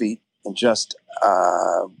with both feet and just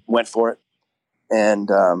went for it. And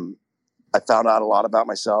I found out a lot about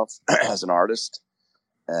myself as an artist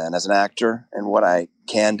and as an actor and what I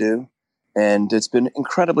can do. And it's been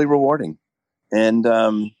incredibly rewarding.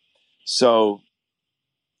 And so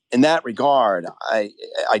in that regard, I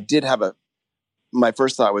did have my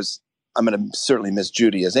first thought was, I'm going to certainly miss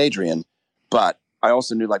Judy as Adrian, but I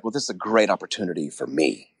also knew, like, well, this is a great opportunity for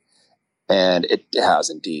me. And it has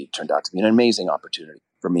indeed turned out to be an amazing opportunity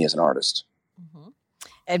for me as an artist. Mm-hmm.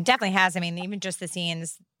 It definitely has. I mean, even just the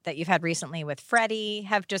scenes that you've had recently with Freddie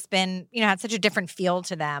have just been, you know, had such a different feel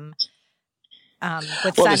to them.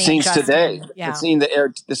 With Sunny the scenes and Justin, today, yeah.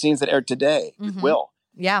 the scenes that aired today with Will.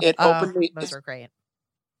 Yeah. It opened me. Those were great.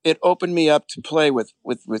 It opened me up to play with.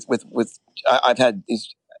 I've had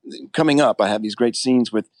these coming up. I have these great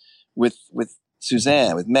scenes with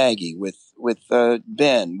Suzanne, with Maggie, with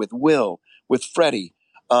Ben, with Will, with Freddie,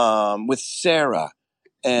 with Sarah,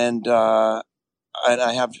 and I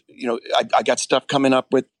have, you know, I got stuff coming up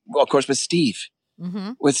with, well, of course, with Steve.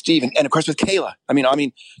 with Steve and of course with Kayla. I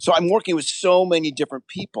mean, so I'm working with so many different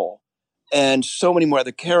people and so many more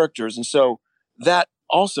other characters. And so that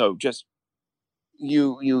also just,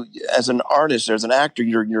 you as an artist, as an actor,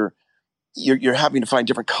 you're having to find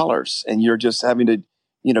different colors, and you're just having to,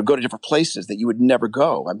 go to different places that you would never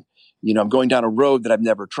go. I'm going down a road that I've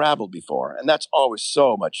never traveled before. And that's always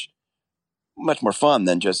so much more fun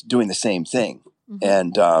than just doing the same thing.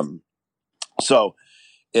 And, so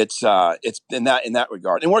it's in that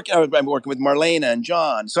regard. And I'm working with Marlena and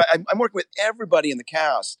John. So I'm working with everybody in the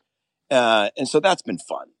cast. And so that's been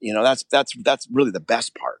fun. That's really the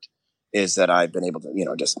best part, is that I've been able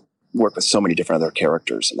to, just work with so many different other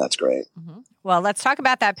characters, and that's great. Well, let's talk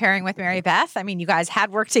about that pairing with Mary Beth. I mean, you guys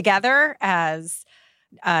had worked together as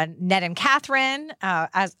Ned and Catherine.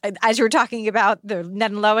 As you were talking about the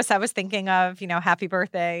Ned and Lois, I was thinking of, Happy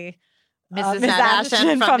Birthday, Mrs. Ned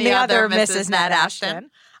Ashton from the other Mrs. Ned Ashton.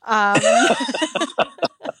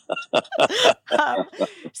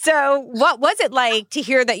 So what was it like to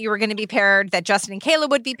hear that you were going to be paired, that Justin and Kayla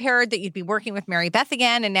would be paired, that you'd be working with Mary Beth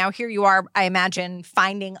again, and now here you are, I imagine,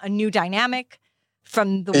 finding a new dynamic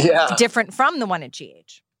from different from the one at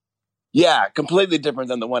GH. Yeah, completely different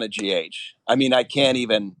than the one at GH. I mean, I can't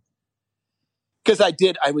even, because I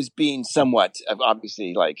was being somewhat,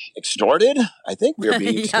 obviously, like, extorted. I think we were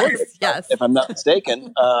being extorted, yes. If I'm not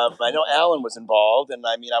mistaken. I know Alan was involved, and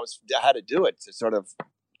I had to do it to sort of,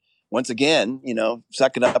 once again,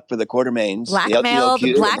 suck it up for the Quartermaines.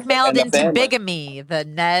 Blackmailed into bigamy, the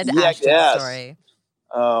Ned Ashton story.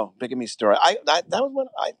 Oh, bigamy story. That was one.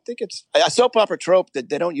 I think it's a soap opera trope that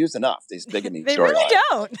they don't use enough. These bigamy they storylines. Really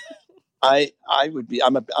don't.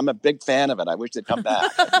 I'm a big fan of it. I wish they'd come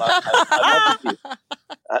back.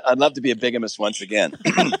 I'd love to be a bigamist once again.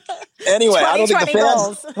 Anyway, I don't think the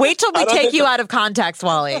fans. Wait till we take you out of context,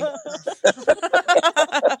 Wally.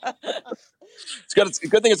 It's a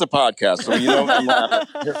good thing it's a podcast, so I'm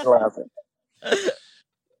laughing.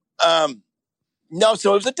 No,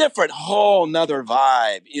 so it was a whole nother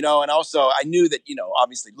vibe, and also I knew that,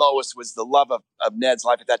 obviously Lois was the love of Ned's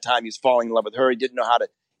life at that time. He was falling in love with her. He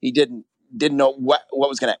didn't know what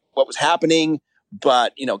was happening,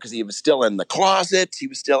 but, because he was still in the closet, he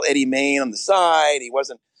was still Eddie Mayne on the side. He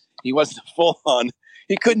wasn't full on.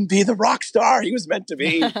 He couldn't be the rock star he was meant to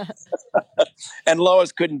be. And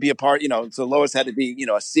Lois couldn't be a part, so Lois had to be,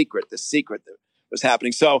 the secret that was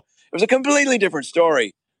happening. So it was a completely different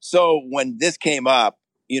story. So when this came up,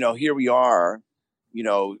 here we are,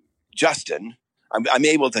 Justin, I'm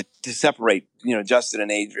able to separate, Justin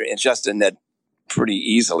and Adrian and Justin Ned pretty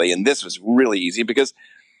easily. And this was really easy because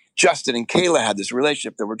Justin and Kayla had this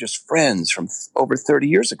relationship that were just friends from over 30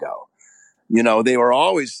 years ago. They were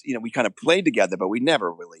always, we kind of played together, but we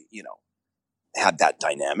never really, had that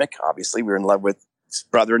dynamic. Obviously, we were in love with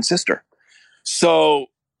brother and sister. So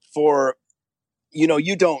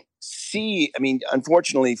you don't see,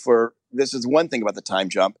 unfortunately this is one thing about the time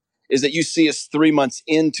jump, is that you see us 3 months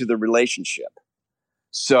into the relationship.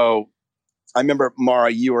 So I remember,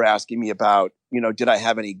 Mara, you were asking me about, did I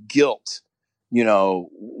have any guilt,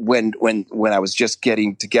 when I was just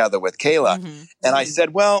getting together with Kayla. Mm-hmm. And I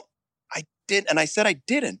said, well, I did. And I said, I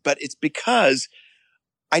didn't, but it's because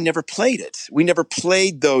I never played it. We never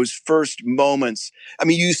played those first moments.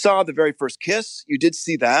 You saw the very first kiss. You did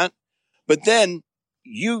see that. But then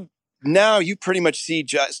you pretty much see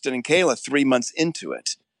Justin and Kayla 3 months into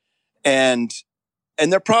it. And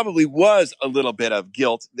there probably was a little bit of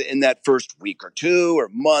guilt in that first week or two or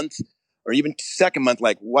month or even second month.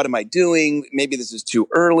 Like, what am I doing? Maybe this is too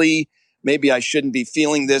early. Maybe I shouldn't be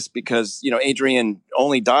feeling this because, Adrian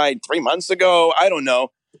only died 3 months ago. I don't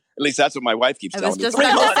know. At least that's what my wife keeps telling me. I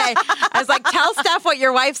was like, tell Steph what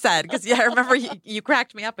your wife said. Because I remember you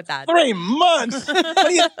cracked me up with that. 3 months?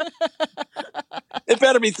 It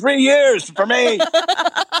better be 3 years for me.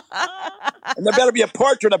 And there better be a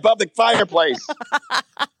portrait above the fireplace.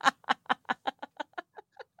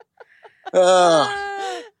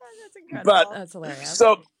 That's incredible. But that's hilarious.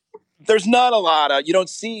 So there's not a lot of, you don't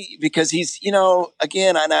see, because he's,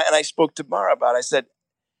 again, and I spoke to Mara about it. I said,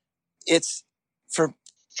 it's for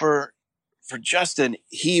Justin,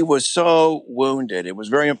 he was so wounded. It was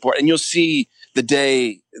very important. And you'll see the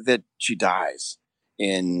day that she dies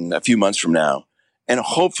in a few months from now. And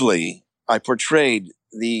hopefully I portrayed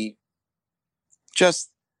the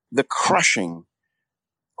crushing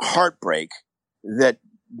heartbreak that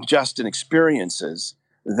Justin experiences,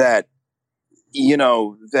 that,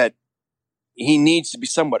 that he needs to be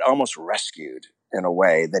somewhat almost rescued in a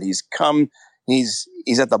way, that he's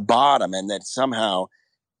at the bottom, and that somehow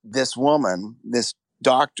this woman, this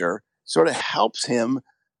doctor, sort of helps him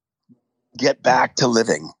get back to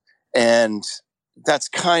living. And that's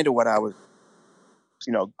kind of what I was,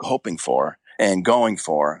 hoping for and going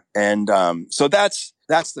for. And so that's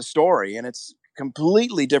the story, and it's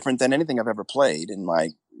completely different than anything I've ever played in my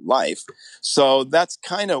life. So that's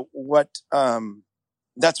kind of what.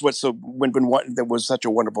 That's what. So when that was such a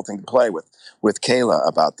wonderful thing to play with Kayla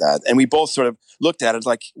about that, and we both sort of looked at it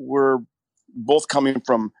like we're both coming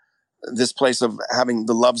from this place of having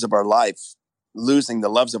the loves of our life, losing the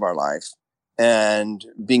loves of our life, and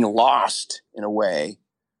being lost in a way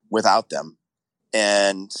without them,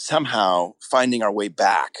 and somehow finding our way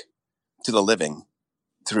back to the living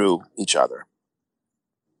through each other.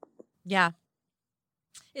 Yeah.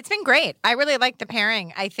 It's been great. I really like the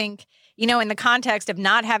pairing. I think, in the context of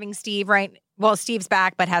not having Steve, right? Well, Steve's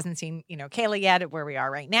back, but hasn't seen, Kayla yet at where we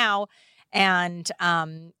are right now. And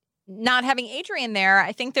not having Adrian there,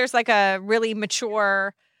 I think there's like a really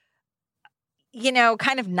mature,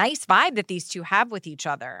 kind of nice vibe that these two have with each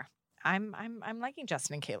other. I'm liking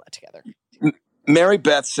Justin and Kayla together. Mary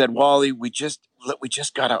Beth said, Wally, let's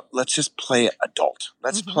just play it adult.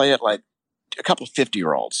 Let's play it like a couple of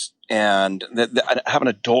 50-year-olds and have an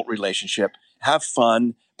adult relationship, have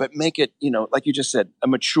fun, but make it, like you just said, a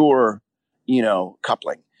mature,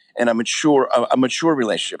 coupling and a mature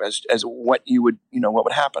relationship as what you would, what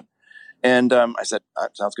would happen. And I said,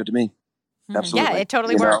 sounds good to me. Absolutely. Yeah, it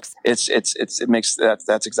totally works. It makes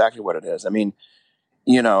that's exactly what it is. I mean,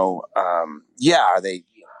 are they,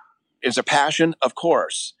 is there passion? Of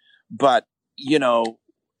course. But, I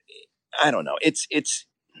don't know. It's it's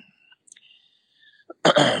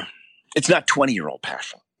not 20-year-old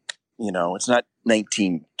passion. It's not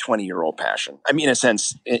 19, 20-year-old passion. I mean, in a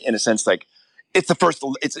sense, like it's the first,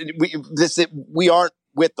 we aren't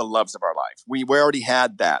with the loves of our life. We already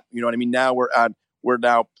had that. You know what I mean? Now we're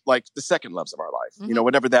now like the second loves of our life,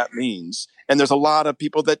 whatever that means. And there's a lot of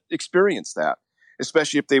people that experience that,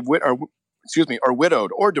 especially if are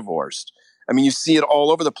widowed or divorced. I mean, you see it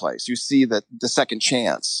all over the place. You see the second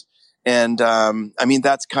chance. And, I mean,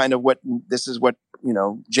 that's kind of what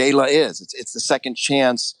Jayla is. It's the second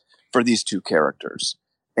chance for these two characters.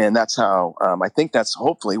 And that's how, I think that's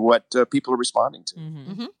hopefully what people are responding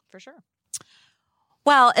to. For sure.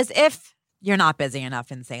 Well, as if you're not busy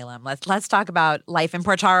enough in Salem, let's talk about life in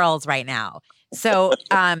Port Charles right now. So,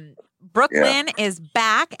 Brooklyn is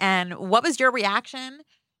back. And what was your reaction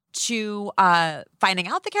to finding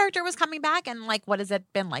out the character was coming back? And what has it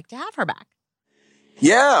been like to have her back?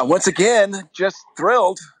 Yeah, once again, just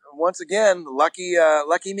thrilled. Once again, lucky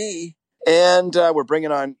me. And we're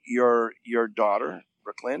bringing on your daughter,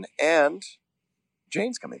 Brooklyn, and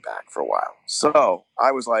Jane's coming back for a while. So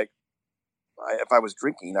I was like, if I was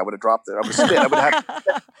drinking, I would have dropped it. I would spit. I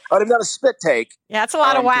would have done a spit take. Yeah, it's a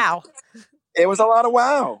lot of wow. It was a lot of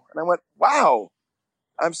wow. And I went, wow,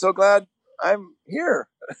 I'm so glad I'm here.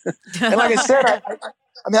 And like I said,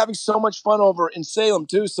 I'm having so much fun over in Salem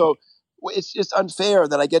too. So it's just unfair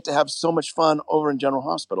that I get to have so much fun over in General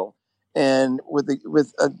Hospital and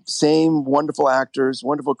with same wonderful actors,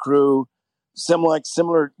 wonderful crew, similar.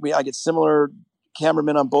 I get similar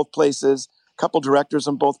cameramen on both places, couple directors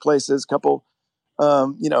on both places, couple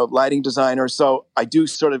lighting designers. So I do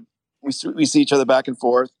sort of we see each other back and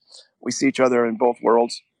forth. We see each other in both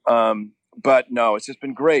worlds. But no, it's just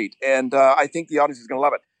been great, and I think the audience is going to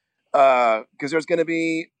love it because there's going to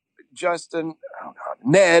be Justin,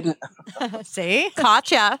 Ned. See,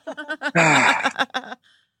 gotcha.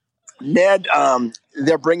 Ned,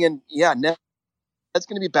 they're bringing, Ned. Ned's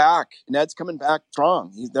going to be back. Ned's coming back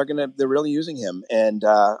strong. They're really using him, and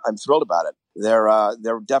I'm thrilled about it.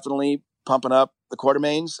 They're definitely pumping up the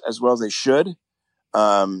Quartermaines as well as they should.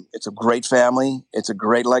 It's a great family. It's a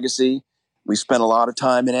great legacy. We spent a lot of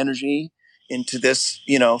time and energy into this,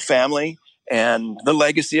 family and the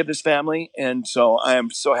legacy of this family. And so I am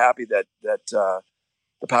so happy that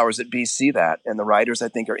the powers that be see that, and the writers I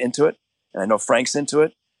think are into it, and I know Frank's into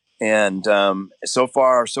it. And so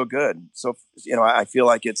far, so good. So I feel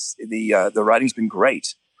like it's the writing's been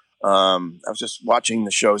great. I was just watching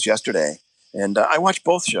the shows yesterday, and I watch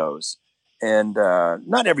both shows, and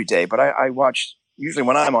not every day, but I watch usually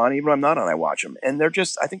when I'm on. Even when I'm not on, I watch them, and they're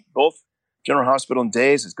just. I think both General Hospital and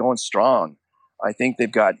Days is going strong. I think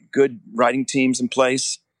they've got good writing teams in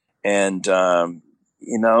place, and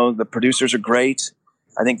the producers are great.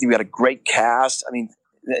 I think they've got a great cast. I mean,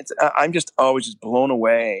 I'm just always just blown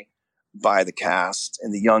away by the cast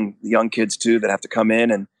and the young kids too that have to come in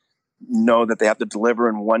and know that they have to deliver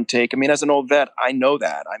in one take. I mean, as an old vet, I know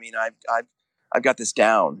that. I mean, I've got this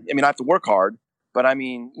down. I mean, I have to work hard, but I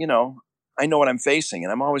mean, I know what I'm facing,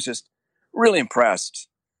 and I'm always just really impressed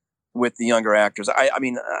with the younger actors. I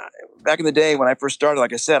mean, back in the day when I first started,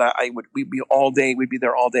 like I said, we'd be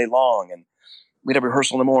there all day long, and we'd have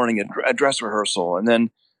rehearsal in the morning, a dress rehearsal, and then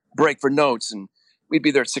break for notes. And we'd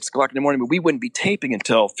be there at 6 o'clock in the morning, but we wouldn't be taping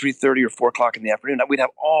until 3:30 or 4 o'clock in the afternoon. We'd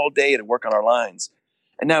have all day to work on our lines.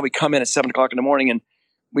 And now we come in at 7 o'clock in the morning, and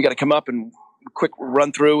we got to come up and quick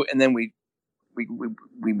run through, and then we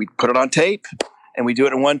put it on tape, and we do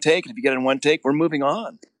it in one take. And if you get it in one take, we're moving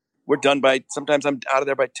on. We're done sometimes I'm out of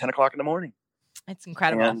there by 10 o'clock in the morning. It's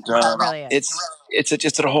incredible. And it really is. It's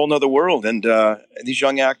just a whole nother world. And these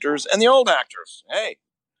young actors and the old actors, hey,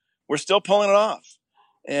 we're still pulling it off.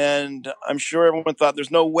 And I'm sure everyone thought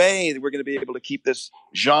there's no way that we're going to be able to keep this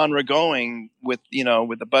genre going with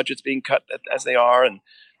the budgets being cut as they are. And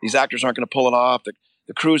these actors aren't going to pull it off.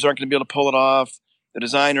 The crews aren't going to be able to pull it off. The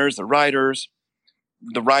designers, the writers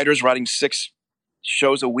writing 6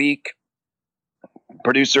 shows a week,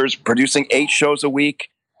 producers producing 8 shows a week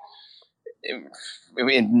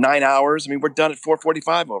in 9 hours. I mean, we're done at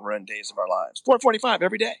 4:45 over in Days of Our Lives. 4:45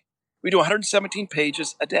 every day. We do 117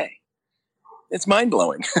 pages a day. It's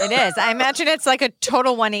mind-blowing. It is. I imagine it's like a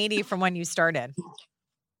total 180 from when you started.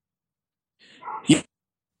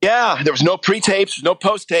 Yeah, there was no pre-tapes, no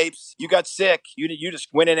post-tapes. You got sick. You just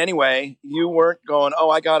went in anyway. You weren't going,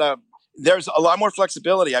 there's a lot more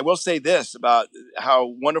flexibility. I will say this about how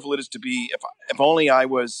wonderful it is to be, if only I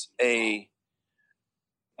was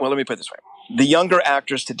let me put it this way. The younger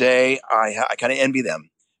actors today, I kind of envy them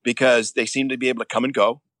because they seem to be able to come and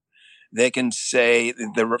go. They can say,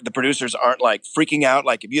 the producers aren't like freaking out,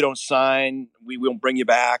 like if you don't sign, we won't bring you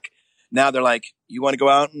back. Now they're like, you want to go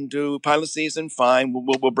out and do pilot season? Fine.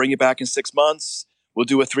 We'll bring you back in 6 months. We'll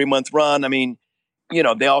do a 3-month run. I mean,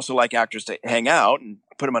 they also like actors to hang out and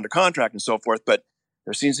put them under contract and so forth, but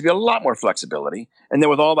there seems to be a lot more flexibility. And then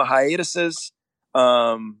with all the hiatuses,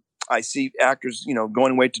 I see actors,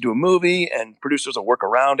 going away to do a movie and producers will work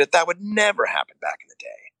around it. That would never happen back in the day.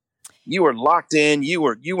 You were locked in. You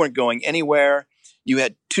weren't going anywhere. You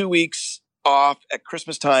had 2 weeks off at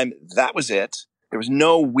Christmas time. That was it. There was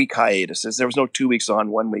no week hiatuses. There was no 2 weeks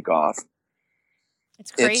on, 1 week off.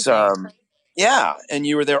 It's crazy. Yeah. And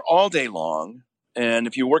you were there all day long. And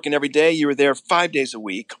if you're working every day, you were there 5 days a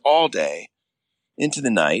week, all day into the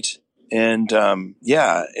night. And that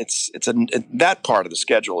part of the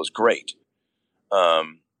schedule is great.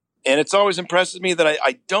 And it's always impresses me that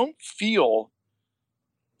I don't feel,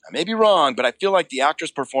 I may be wrong, but I feel like the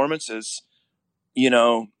actors' performances,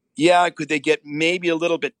 could they get maybe a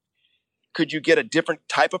little bit, could you get a different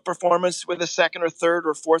type of performance with a second or third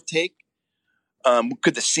or fourth take?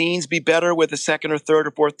 Could the scenes be better with a second or third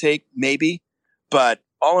or fourth take? Maybe. But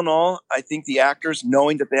all in all, I think the actors,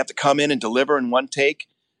 knowing that they have to come in and deliver in one take,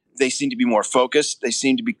 they seem to be more focused. They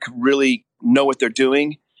seem to be really know what they're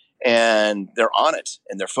doing, and they're on it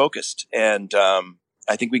and they're focused. And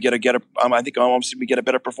I think we get a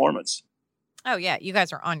better performance. Oh yeah, you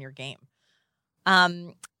guys are on your game.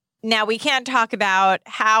 Now we can't talk about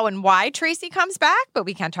how and why Tracy comes back, but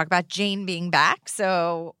we can talk about Jane being back.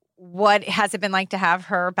 So, what has it been like to have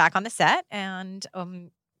her back on the set? And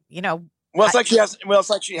it's like she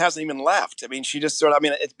hasn't even left. I mean, she just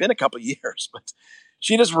it's been a couple of years, but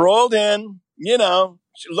she just rolled in, she's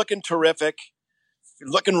looking terrific,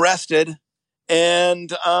 looking rested.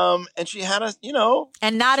 And she had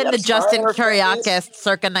and not in the Justin Kuriakis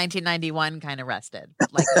circa 1991 kind of rested,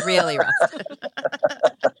 like really rested.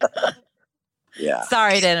 Yeah.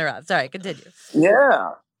 Sorry to interrupt. Sorry, continue.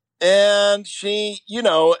 Yeah. And she, I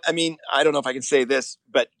don't know if I can say this,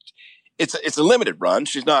 but it's a limited run.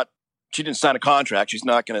 She didn't sign a contract. She's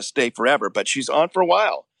not going to stay forever, but she's on for a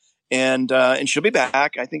while. And she'll be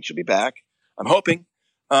back. I think she'll be back. I'm hoping.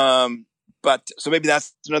 But so maybe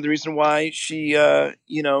that's another reason why she,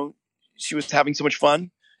 she was having so much fun,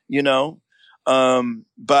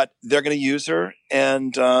 but they're going to use her.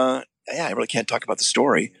 And, I really can't talk about the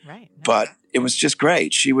story, right? No. But it was just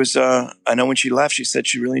great. She was, I know when she left, she said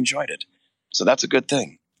she really enjoyed it. So that's a good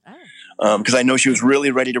thing. Because I know she was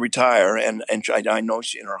really ready to retire. And I know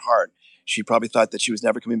in her heart, she probably thought that she was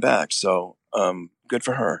never coming back. So, good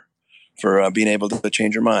for her for being able to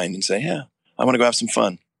change her mind and say, yeah, I want to go have some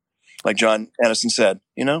fun. Like John Aniston said,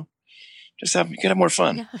 just you can have more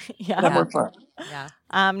fun. Yeah. Have more fun. Yeah.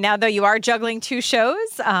 Now, though you are juggling 2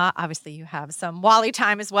 shows, obviously you have some Wally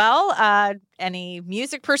time as well. Any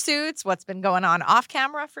music pursuits? What's been going on off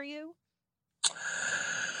camera for you?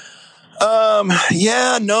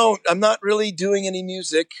 No, I'm not really doing any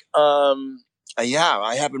music.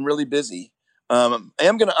 I have been really busy. I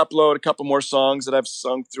am going to upload a couple more songs that I've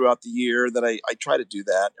sung throughout the year that I try to do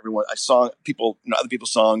that. Other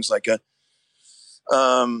people's songs like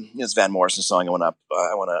It's Van Morrison song. I want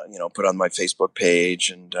to put on my Facebook page,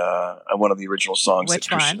 and one of the original songs.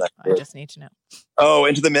 Which one? I just need to know. Oh,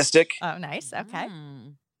 Into the Mystic. Oh, nice. Okay.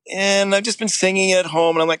 And I've just been singing it at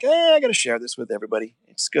home, and I'm like, I got to share this with everybody.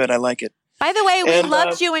 It's good. I like it. By the way, we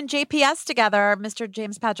loved you and JPS together, Mr.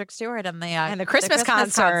 James Patrick Stewart, and the Christmas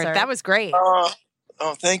concert. That was great.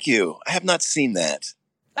 Oh, thank you. I have not seen that.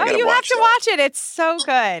 Oh, you have to watch it. It's so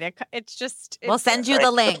good. We'll send you the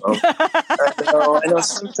link.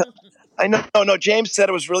 I know. No, James said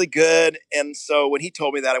it was really good. And so when he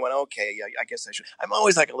told me that, I went, okay, I guess I should. I'm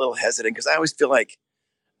always like a little hesitant because I always feel like,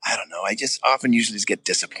 I don't know. I just usually get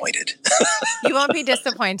disappointed. You won't be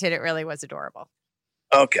disappointed. It really was adorable.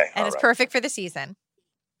 Okay. And it's perfect for the season.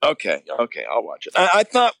 Okay. I'll watch it.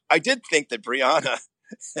 I did think that Brianna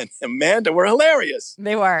and Amanda were hilarious.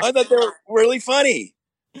 They were. I thought they were really funny.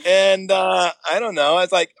 And I don't know. I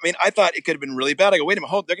thought it could have been really bad. I go, wait a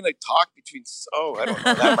minute, they're going to talk between. Oh, I don't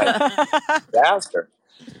know. That might be disaster.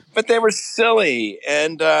 But they were silly,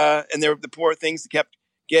 and they were the poor things that kept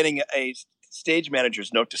getting a stage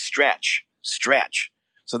manager's note to stretch.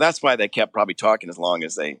 So that's why they kept probably talking as long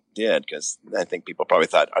as they did, because I think people probably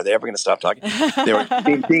thought, are they ever going to stop talking? They were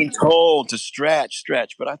being told to stretch.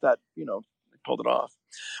 But I thought, they pulled it off.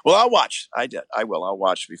 Well, I'll watch. I did. I will. I'll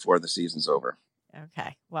watch before the season's over.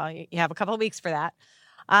 Okay. Well, you have a couple of weeks for that.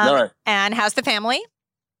 All right. And how's the family?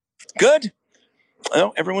 Good.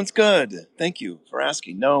 Well, everyone's good. Thank you for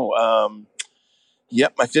asking. No.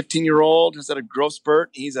 Yep. My 15-year-old has had a growth spurt.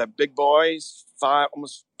 He's a big boy. He's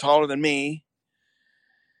almost taller than me.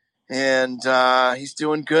 And he's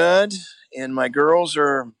doing good. And my girls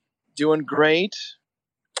are doing great.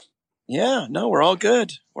 Yeah, no, we're all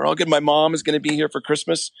good. My mom is going to be here for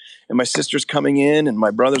Christmas, and my sister's coming in, and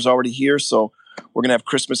my brother's already here. So we're going to have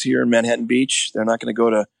Christmas here in Manhattan Beach. They're not going to go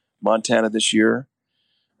to Montana this year.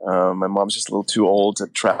 My mom's just a little too old to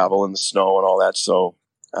travel in the snow and all that. So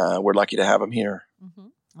we're lucky to have them here. Mm-hmm.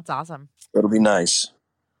 That's awesome. It'll be nice.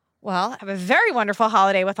 Well, have a very wonderful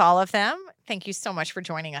holiday with all of them. Thank you so much for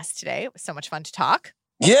joining us today. It was so much fun to talk.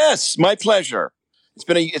 Yes, my pleasure.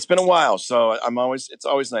 It's been a while, so it's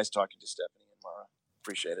always nice talking to Stephanie and Mara.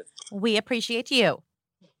 Appreciate it. We appreciate you.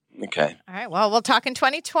 Okay. All right. Well, we'll talk in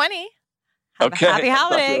 2020. Okay. Happy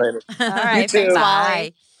holiday. All right. You too. Thanks,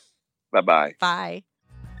 Wally. Bye-bye. Bye.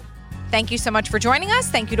 Thank you so much for joining us.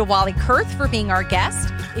 Thank you to Wally Kurth for being our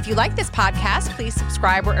guest. If you like this podcast, please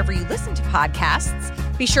subscribe wherever you listen to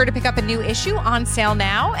podcasts. Be sure to pick up a new issue on sale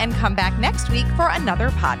now and come back next week for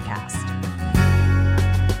another podcast.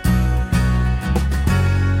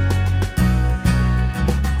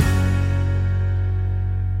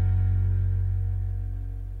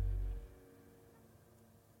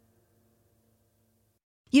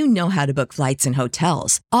 You know how to book flights and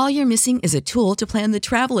hotels. All you're missing is a tool to plan the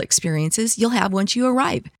travel experiences you'll have once you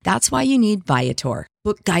arrive. That's why you need Viator.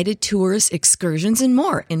 Book guided tours, excursions, and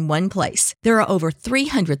more in one place. There are over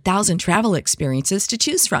 300,000 travel experiences to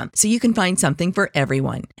choose from, so you can find something for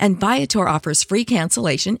everyone. And Viator offers free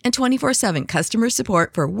cancellation and 24/7 customer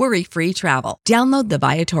support for worry-free travel. Download the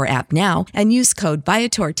Viator app now and use code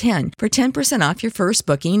Viator10 for 10% off your first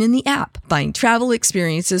booking in the app. Find travel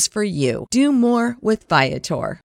experiences for you. Do more with Viator.